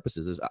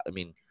purposes.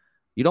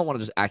 You don't want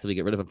to just actively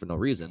get rid of him for no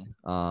reason.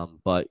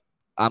 But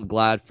I'm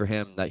glad for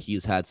him that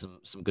he's had some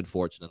good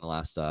fortune in the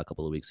last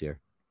couple of weeks here.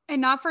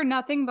 And not for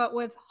nothing, but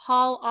with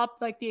Hall up,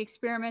 like the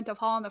experiment of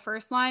Hall on the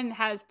first line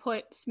has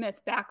put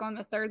Smith back on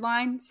the third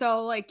line.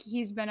 So like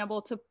he's been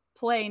able to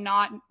play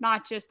not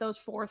just those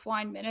fourth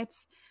line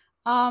minutes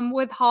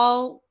with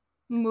Hall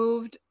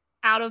moved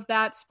out of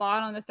that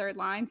spot on the third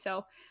line.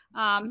 So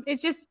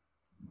it's just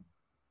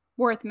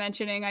worth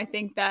mentioning. I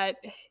think that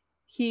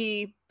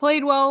he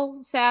played well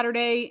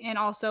Saturday, and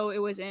also it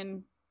was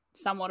in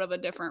somewhat of a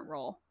different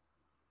role.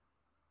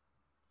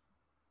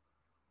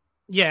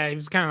 Yeah, he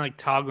was kind of like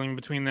toggling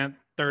between that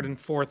third and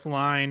fourth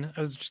line.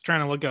 I was just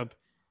trying to look up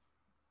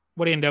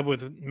what he ended up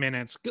with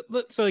minutes.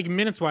 So like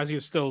minutes wise, he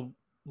was still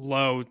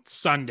low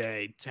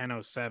Sunday,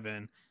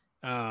 10:07,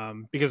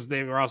 because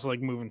they were also like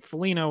moving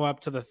Foligno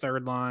up to the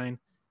third line.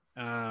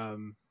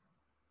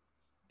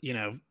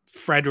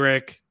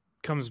 Frederick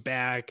comes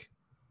back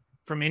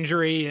from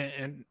injury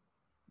and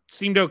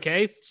seemed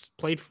okay.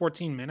 Played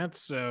 14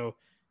 minutes, so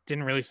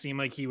didn't really seem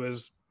like he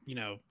was,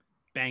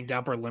 banged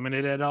up or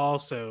limited at all.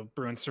 So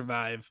Bruins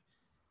survive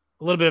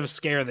a little bit of a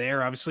scare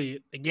there.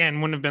 Obviously, again,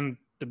 wouldn't have been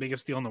the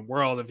biggest deal in the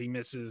world if he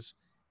misses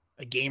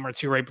a game or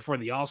two right before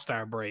the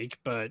All-Star break,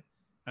 but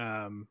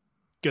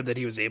good that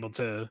he was able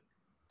to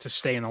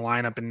stay in the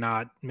lineup and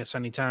not miss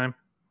any time.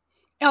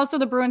 Also,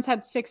 the Bruins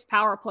had 6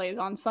 power plays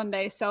on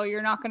Sunday, so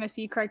you're not going to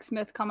see Craig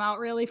Smith come out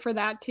really for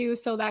that too.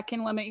 So that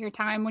can limit your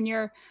time when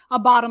you're a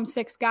bottom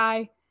 6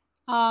 guy.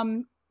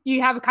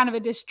 You have a kind of a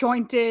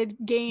disjointed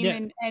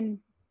game, and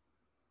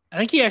I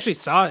think he actually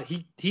saw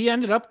it. He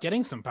ended up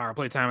getting some power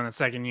play time in the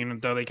second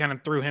unit, though. They kind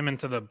of threw him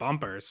into the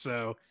bumpers.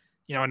 So,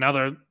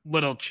 another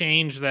little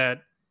change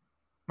that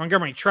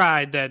Montgomery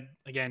tried that,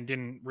 again,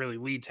 didn't really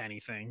lead to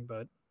anything.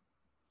 But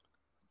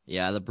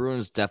yeah, the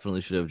Bruins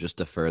definitely should have just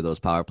deferred those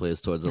power plays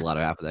towards the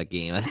latter half of that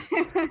game.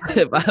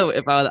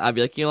 if I'd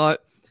be like, you know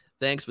what?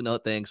 Thanks, but no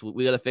thanks.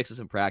 We got to fix this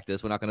in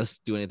practice. We're not going to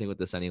do anything with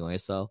this anyway.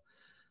 So,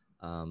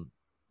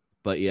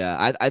 but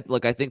yeah, I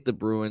think the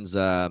Bruins,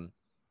 they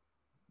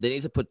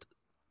need to put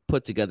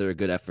together a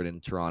good effort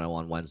in Toronto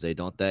on Wednesday,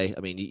 don't they? I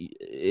mean,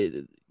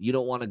 you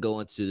don't want to go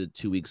into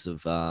 2 weeks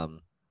of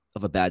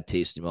a bad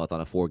taste in your mouth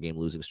on a 4-game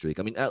losing streak.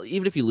 I mean,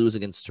 even if you lose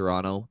against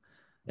Toronto,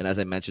 and as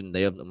I mentioned,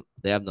 they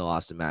have no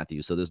Austin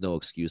Matthews, so there's no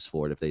excuse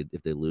for it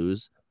if they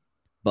lose.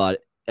 But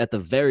at the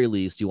very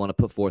least, you want to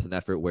put forth an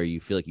effort where you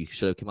feel like you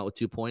should have come out with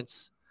 2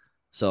 points.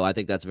 So I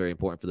think that's very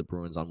important for the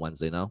Bruins on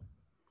Wednesday. No?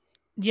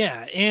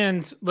 Yeah,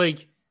 and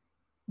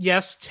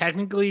yes,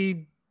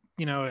 technically,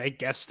 I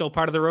guess still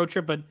part of the road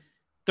trip, but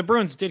the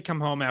Bruins did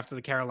come home after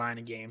the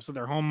Carolina game. So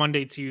they're home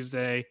Monday,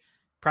 Tuesday,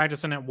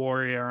 practicing at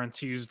Warrior on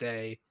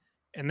Tuesday,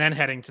 and then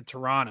heading to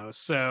Toronto.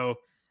 So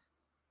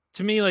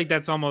to me,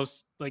 that's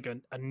almost like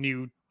a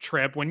new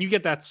trip. When you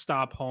get that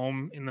stop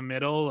home in the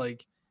middle,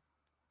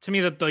 to me,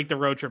 that the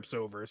road trip's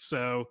over.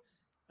 So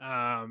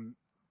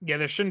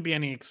there shouldn't be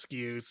any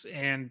excuse.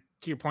 And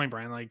to your point,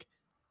 Brian,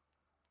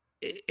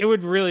 it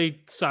would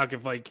really suck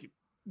if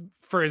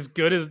for as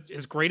great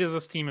as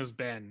this team has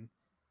been,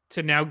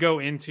 to now go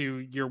into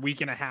your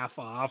week and a half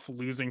off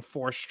losing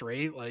 4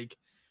 straight,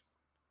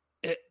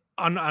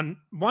 on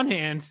one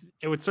hand,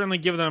 it would certainly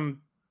give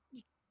them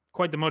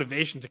quite the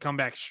motivation to come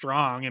back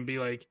strong and be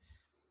like,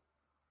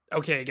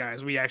 okay,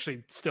 guys, we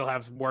actually still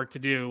have work to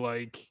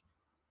do.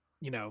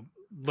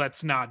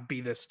 Let's not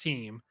be this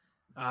team.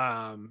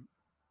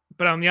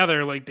 But on the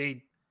other, like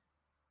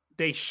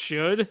they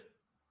should,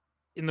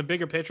 in the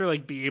bigger picture,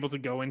 like be able to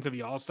go into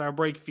the All-Star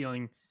break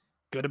feeling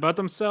good about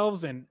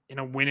themselves, and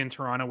a win in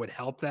Toronto would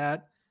help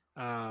that.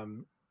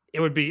 It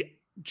would be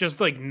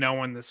just like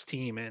knowing this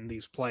team and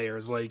these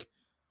players. Like,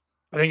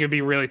 I think it'd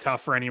be really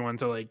tough for anyone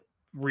to like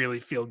really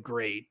feel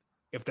great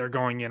if they're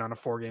going in on a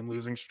 4-game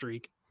losing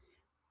streak.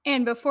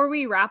 And before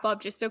we wrap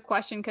up, just a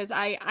question, because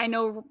I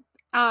know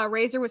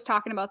Razor was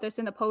talking about this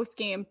in the post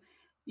game.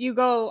 You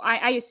go,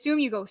 I assume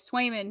you go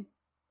Swayman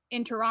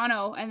in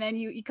Toronto, and then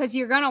because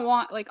you're gonna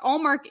want, like,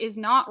 Allmark is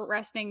not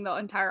resting the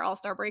entire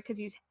All-Star break because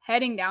he's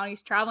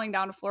traveling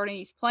down to Florida, and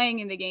he's playing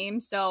in the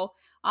game. So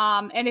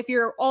and if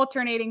you're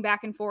alternating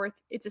back and forth,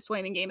 it's a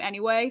Swayman game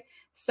anyway.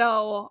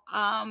 So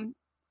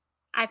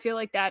I feel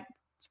like that's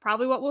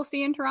probably what we'll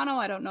see in Toronto.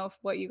 I don't know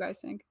what you guys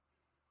think.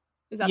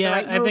 Is that the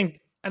right move?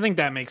 I think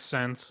that makes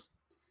sense.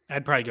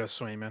 I'd probably go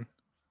Swayman.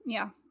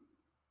 Yeah.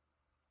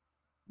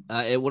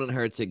 It wouldn't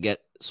hurt to get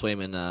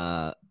Swayman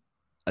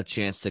a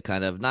chance to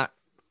kind of not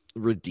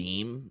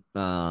redeem,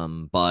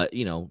 but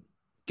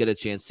get a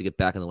chance to get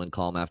back in the win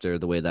column after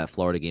the way that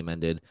Florida game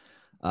ended.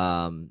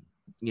 I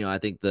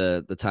think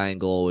the tying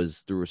goal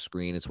was through a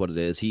screen. It's what it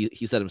is.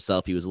 He said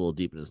himself he was a little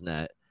deep in his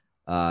net.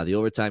 The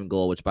overtime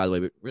goal, which by the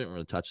way we didn't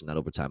really touch on that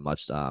overtime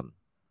much.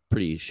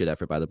 Pretty shit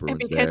effort by the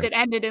Bruins because there. It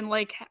ended in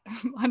like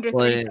under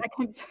 3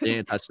 seconds. They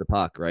didn't touch the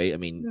puck, right? I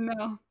mean,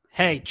 no.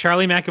 Hey,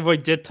 Charlie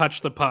McAvoy did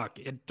touch the puck.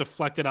 It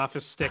deflected off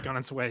his stick on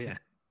its way in.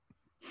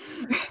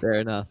 Fair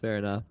enough.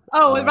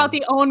 Oh, what about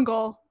the own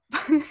goal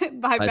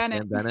by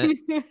Bennett?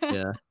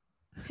 Yeah.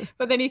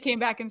 But then he came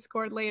back and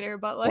scored later.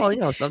 But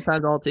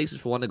sometimes all it takes is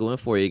for one to go in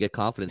for you. You get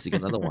confidence, you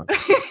get another one.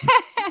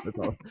 That's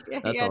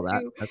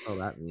all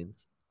that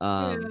means.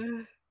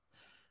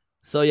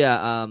 So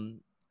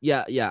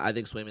I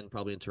think Swayman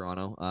probably in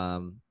Toronto.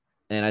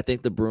 And I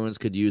think the Bruins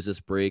could use this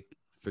break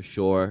for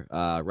sure.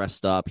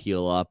 Rest up,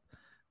 heal up,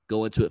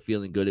 go into it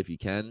feeling good if you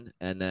can,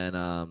 and then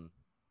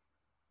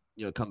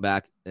come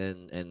back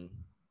and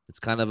it's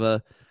kind of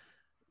a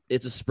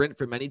sprint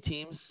for many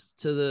teams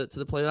to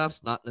the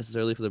playoffs, not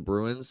necessarily for the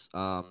Bruins.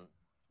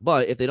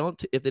 But if they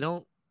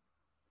don't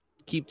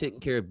keep taking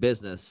care of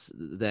business,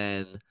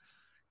 then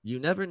you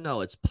never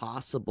know. It's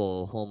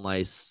possible home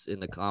ice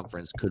in the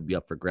conference could be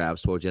up for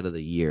grabs towards the end of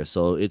the year.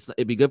 So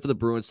it'd be good for the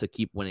Bruins to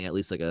keep winning at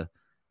least like a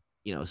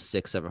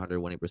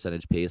 600-700 winning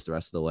percentage pace the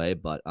rest of the way.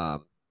 But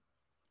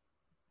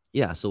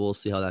so we'll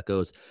see how that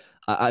goes.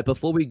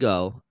 Before we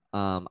go,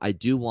 I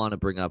do want to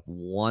bring up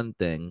one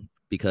thing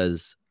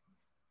because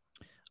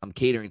I'm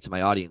catering to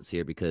my audience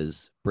here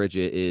because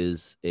Bridget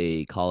is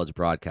a college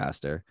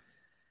broadcaster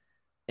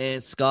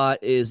and Scott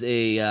is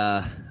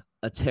a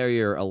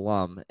Terrier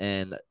alum,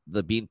 and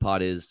the Bean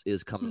Pod is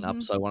coming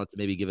up. So I wanted to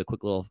maybe give a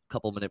quick little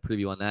couple-minute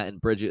preview on that.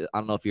 And Bridget, I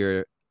don't know if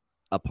you're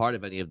a part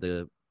of any of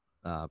the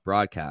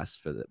broadcasts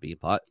for the Bean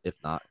Pod. If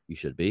not, you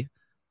should be.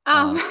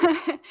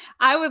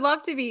 I would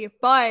love to be,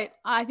 but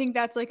I think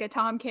that's like a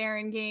Tom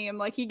Karen game.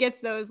 Like he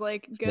gets those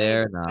like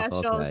good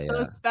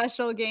those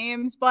special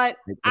games. But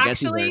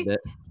actually,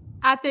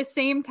 at the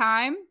same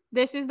time,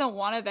 this is the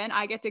one event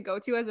I get to go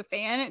to as a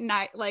fan, and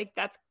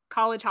that's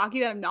college hockey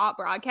that I'm not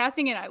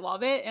broadcasting, and I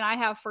love it. And I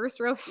have first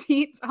row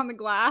seats on the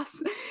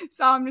glass,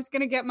 so I'm just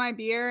gonna get my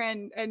beer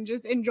and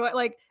just enjoy,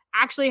 like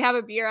actually have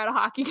a beer at a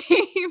hockey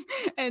game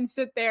and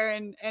sit there.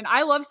 And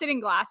I love sitting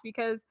glass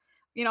because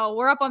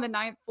we're up on the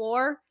 9th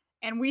floor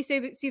and we see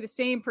the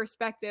same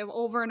perspective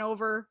over and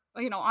over,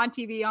 on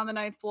TV on the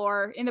 9th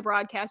floor in the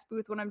broadcast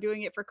booth when I'm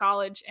doing it for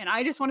college, and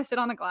I just want to sit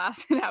on the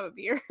glass and have a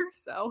beer.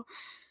 So.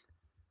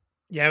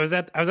 Yeah, I was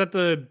at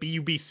the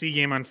BUBC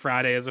game on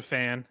Friday as a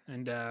fan,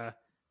 and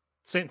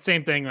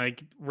same thing,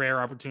 like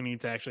rare opportunity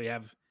to actually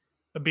have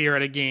a beer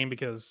at a game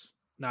because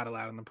not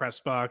allowed in the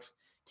press box.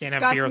 Can't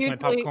have beer with my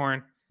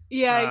popcorn.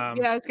 Yeah,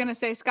 I was gonna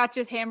say Scott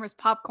just hammers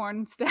popcorn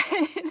instead.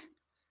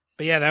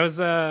 But yeah, that was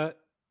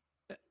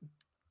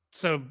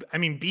so I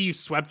mean BU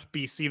swept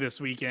BC this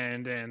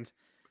weekend, and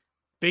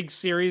big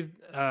series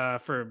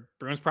for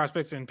Bruins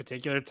prospects in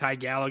particular. Ty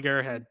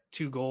Gallagher had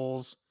 2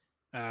 goals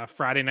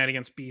Friday night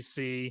against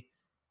BC.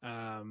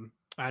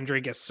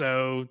 Andre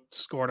Gassot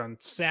scored on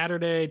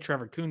Saturday.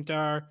 Trevor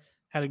Kuntar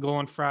had a goal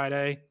on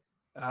Friday.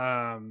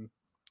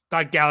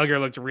 Thought Gallagher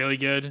looked really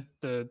good.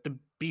 The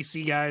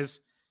BC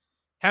guys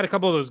had a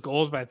couple of those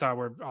goals, but I thought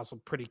were also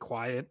pretty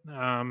quiet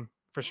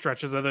for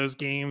stretches of those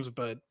games.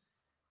 But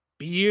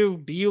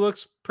BU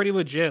looks pretty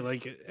legit.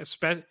 Like,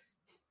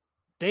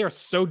 they are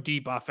so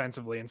deep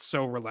offensively and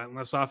so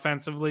relentless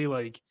offensively.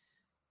 Like,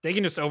 they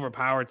can just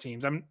overpower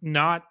teams. I'm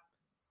not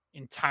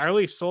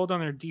entirely sold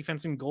on their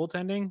defense and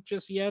goaltending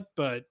just yet,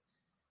 but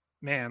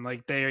man,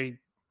 like they're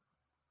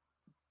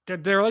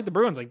like the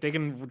Bruins. Like they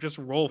can just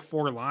roll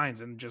 4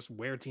 lines and just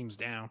wear teams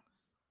down.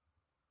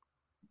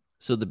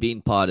 So the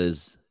Bean Pod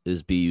is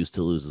BU's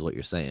to lose, is what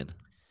you're saying?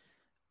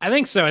 I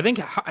think so. I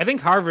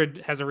think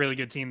Harvard has a really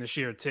good team this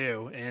year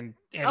too, and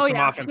some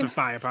offensive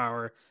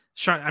firepower.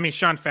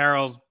 Sean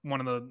Farrell's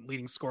one of the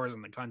leading scorers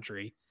in the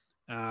country.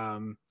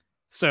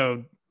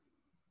 So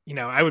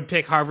I would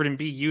pick Harvard and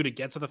BU to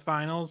get to the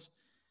finals.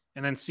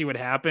 and then see what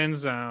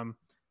happens.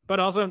 But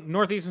also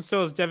Northeastern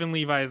still has Devin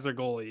Levi as their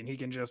goalie, and he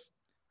can just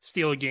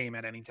steal a game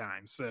at any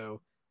time.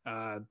 So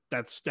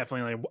that's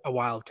definitely a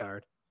wild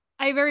card.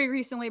 I very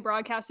recently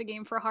broadcast a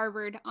game for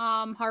Harvard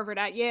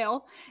at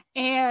Yale,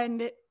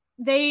 and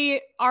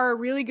they are a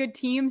really good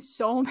team.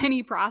 So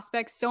many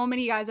prospects, so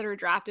many guys that are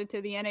drafted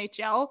to the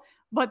NHL,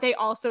 but they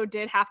also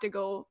did have to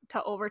go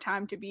to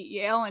overtime to beat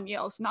Yale, and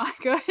Yale's not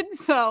good.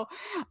 So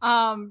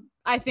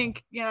I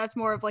think, that's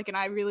more of like an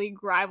Ivy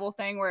League rival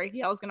thing where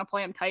Yale's going to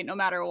play them tight no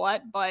matter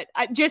what. But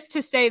just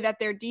to say that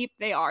they're deep,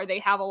 they are. They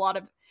have a lot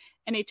of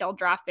NHL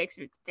draft picks.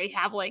 They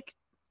have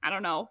I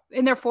don't know,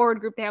 in their forward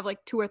group, they have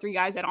 2 or 3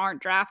 guys that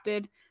aren't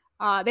drafted.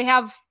 They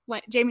have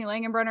Jamie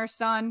Langenbrunner's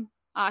son.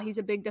 He's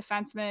a big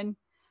defenseman.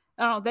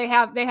 I don't know.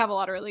 They have a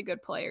lot of really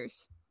good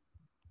players.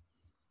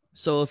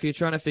 So if you're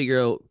trying to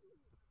figure out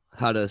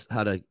how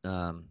to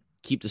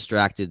keep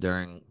distracted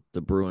during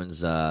the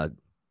Bruins, I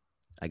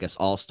guess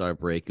All-Star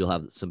break, you'll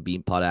have some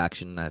bean pot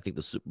action. I think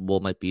the Super Bowl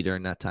might be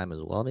during that time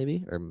as well,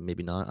 maybe, or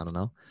maybe not. I don't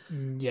know.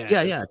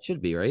 Yeah, it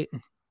should be, right?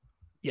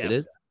 Yes. It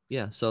is.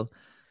 Yeah. So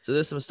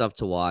there's some stuff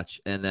to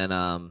watch, and then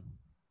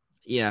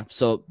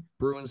so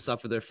Bruins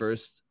suffer their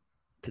first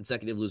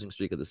consecutive losing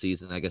streak of the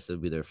season. I guess it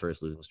would be their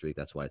first losing streak.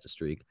 That's why it's a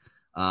streak.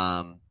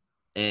 But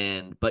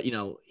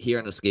here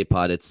on the Skate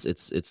Pod,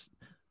 it's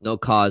no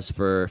cause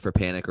for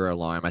panic or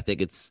alarm. I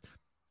think it's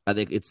a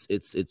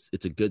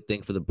good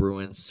thing for the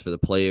Bruins, for the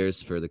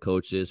players, for the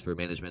coaches, for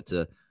management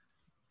to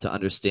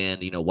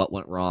understand what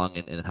went wrong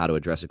and how to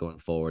address it going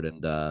forward.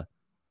 And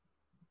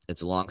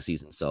it's a long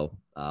season, so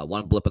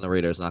one blip on the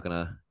radar is not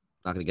gonna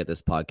get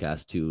this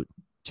podcast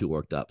too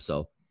worked up.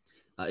 So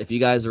if you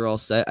guys are all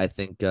set, I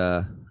think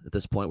at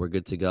this point we're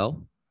good to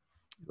go.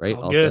 Right?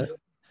 All good. Set?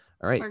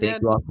 All right.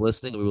 Thank you all for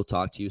listening. We will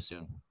talk to you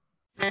soon.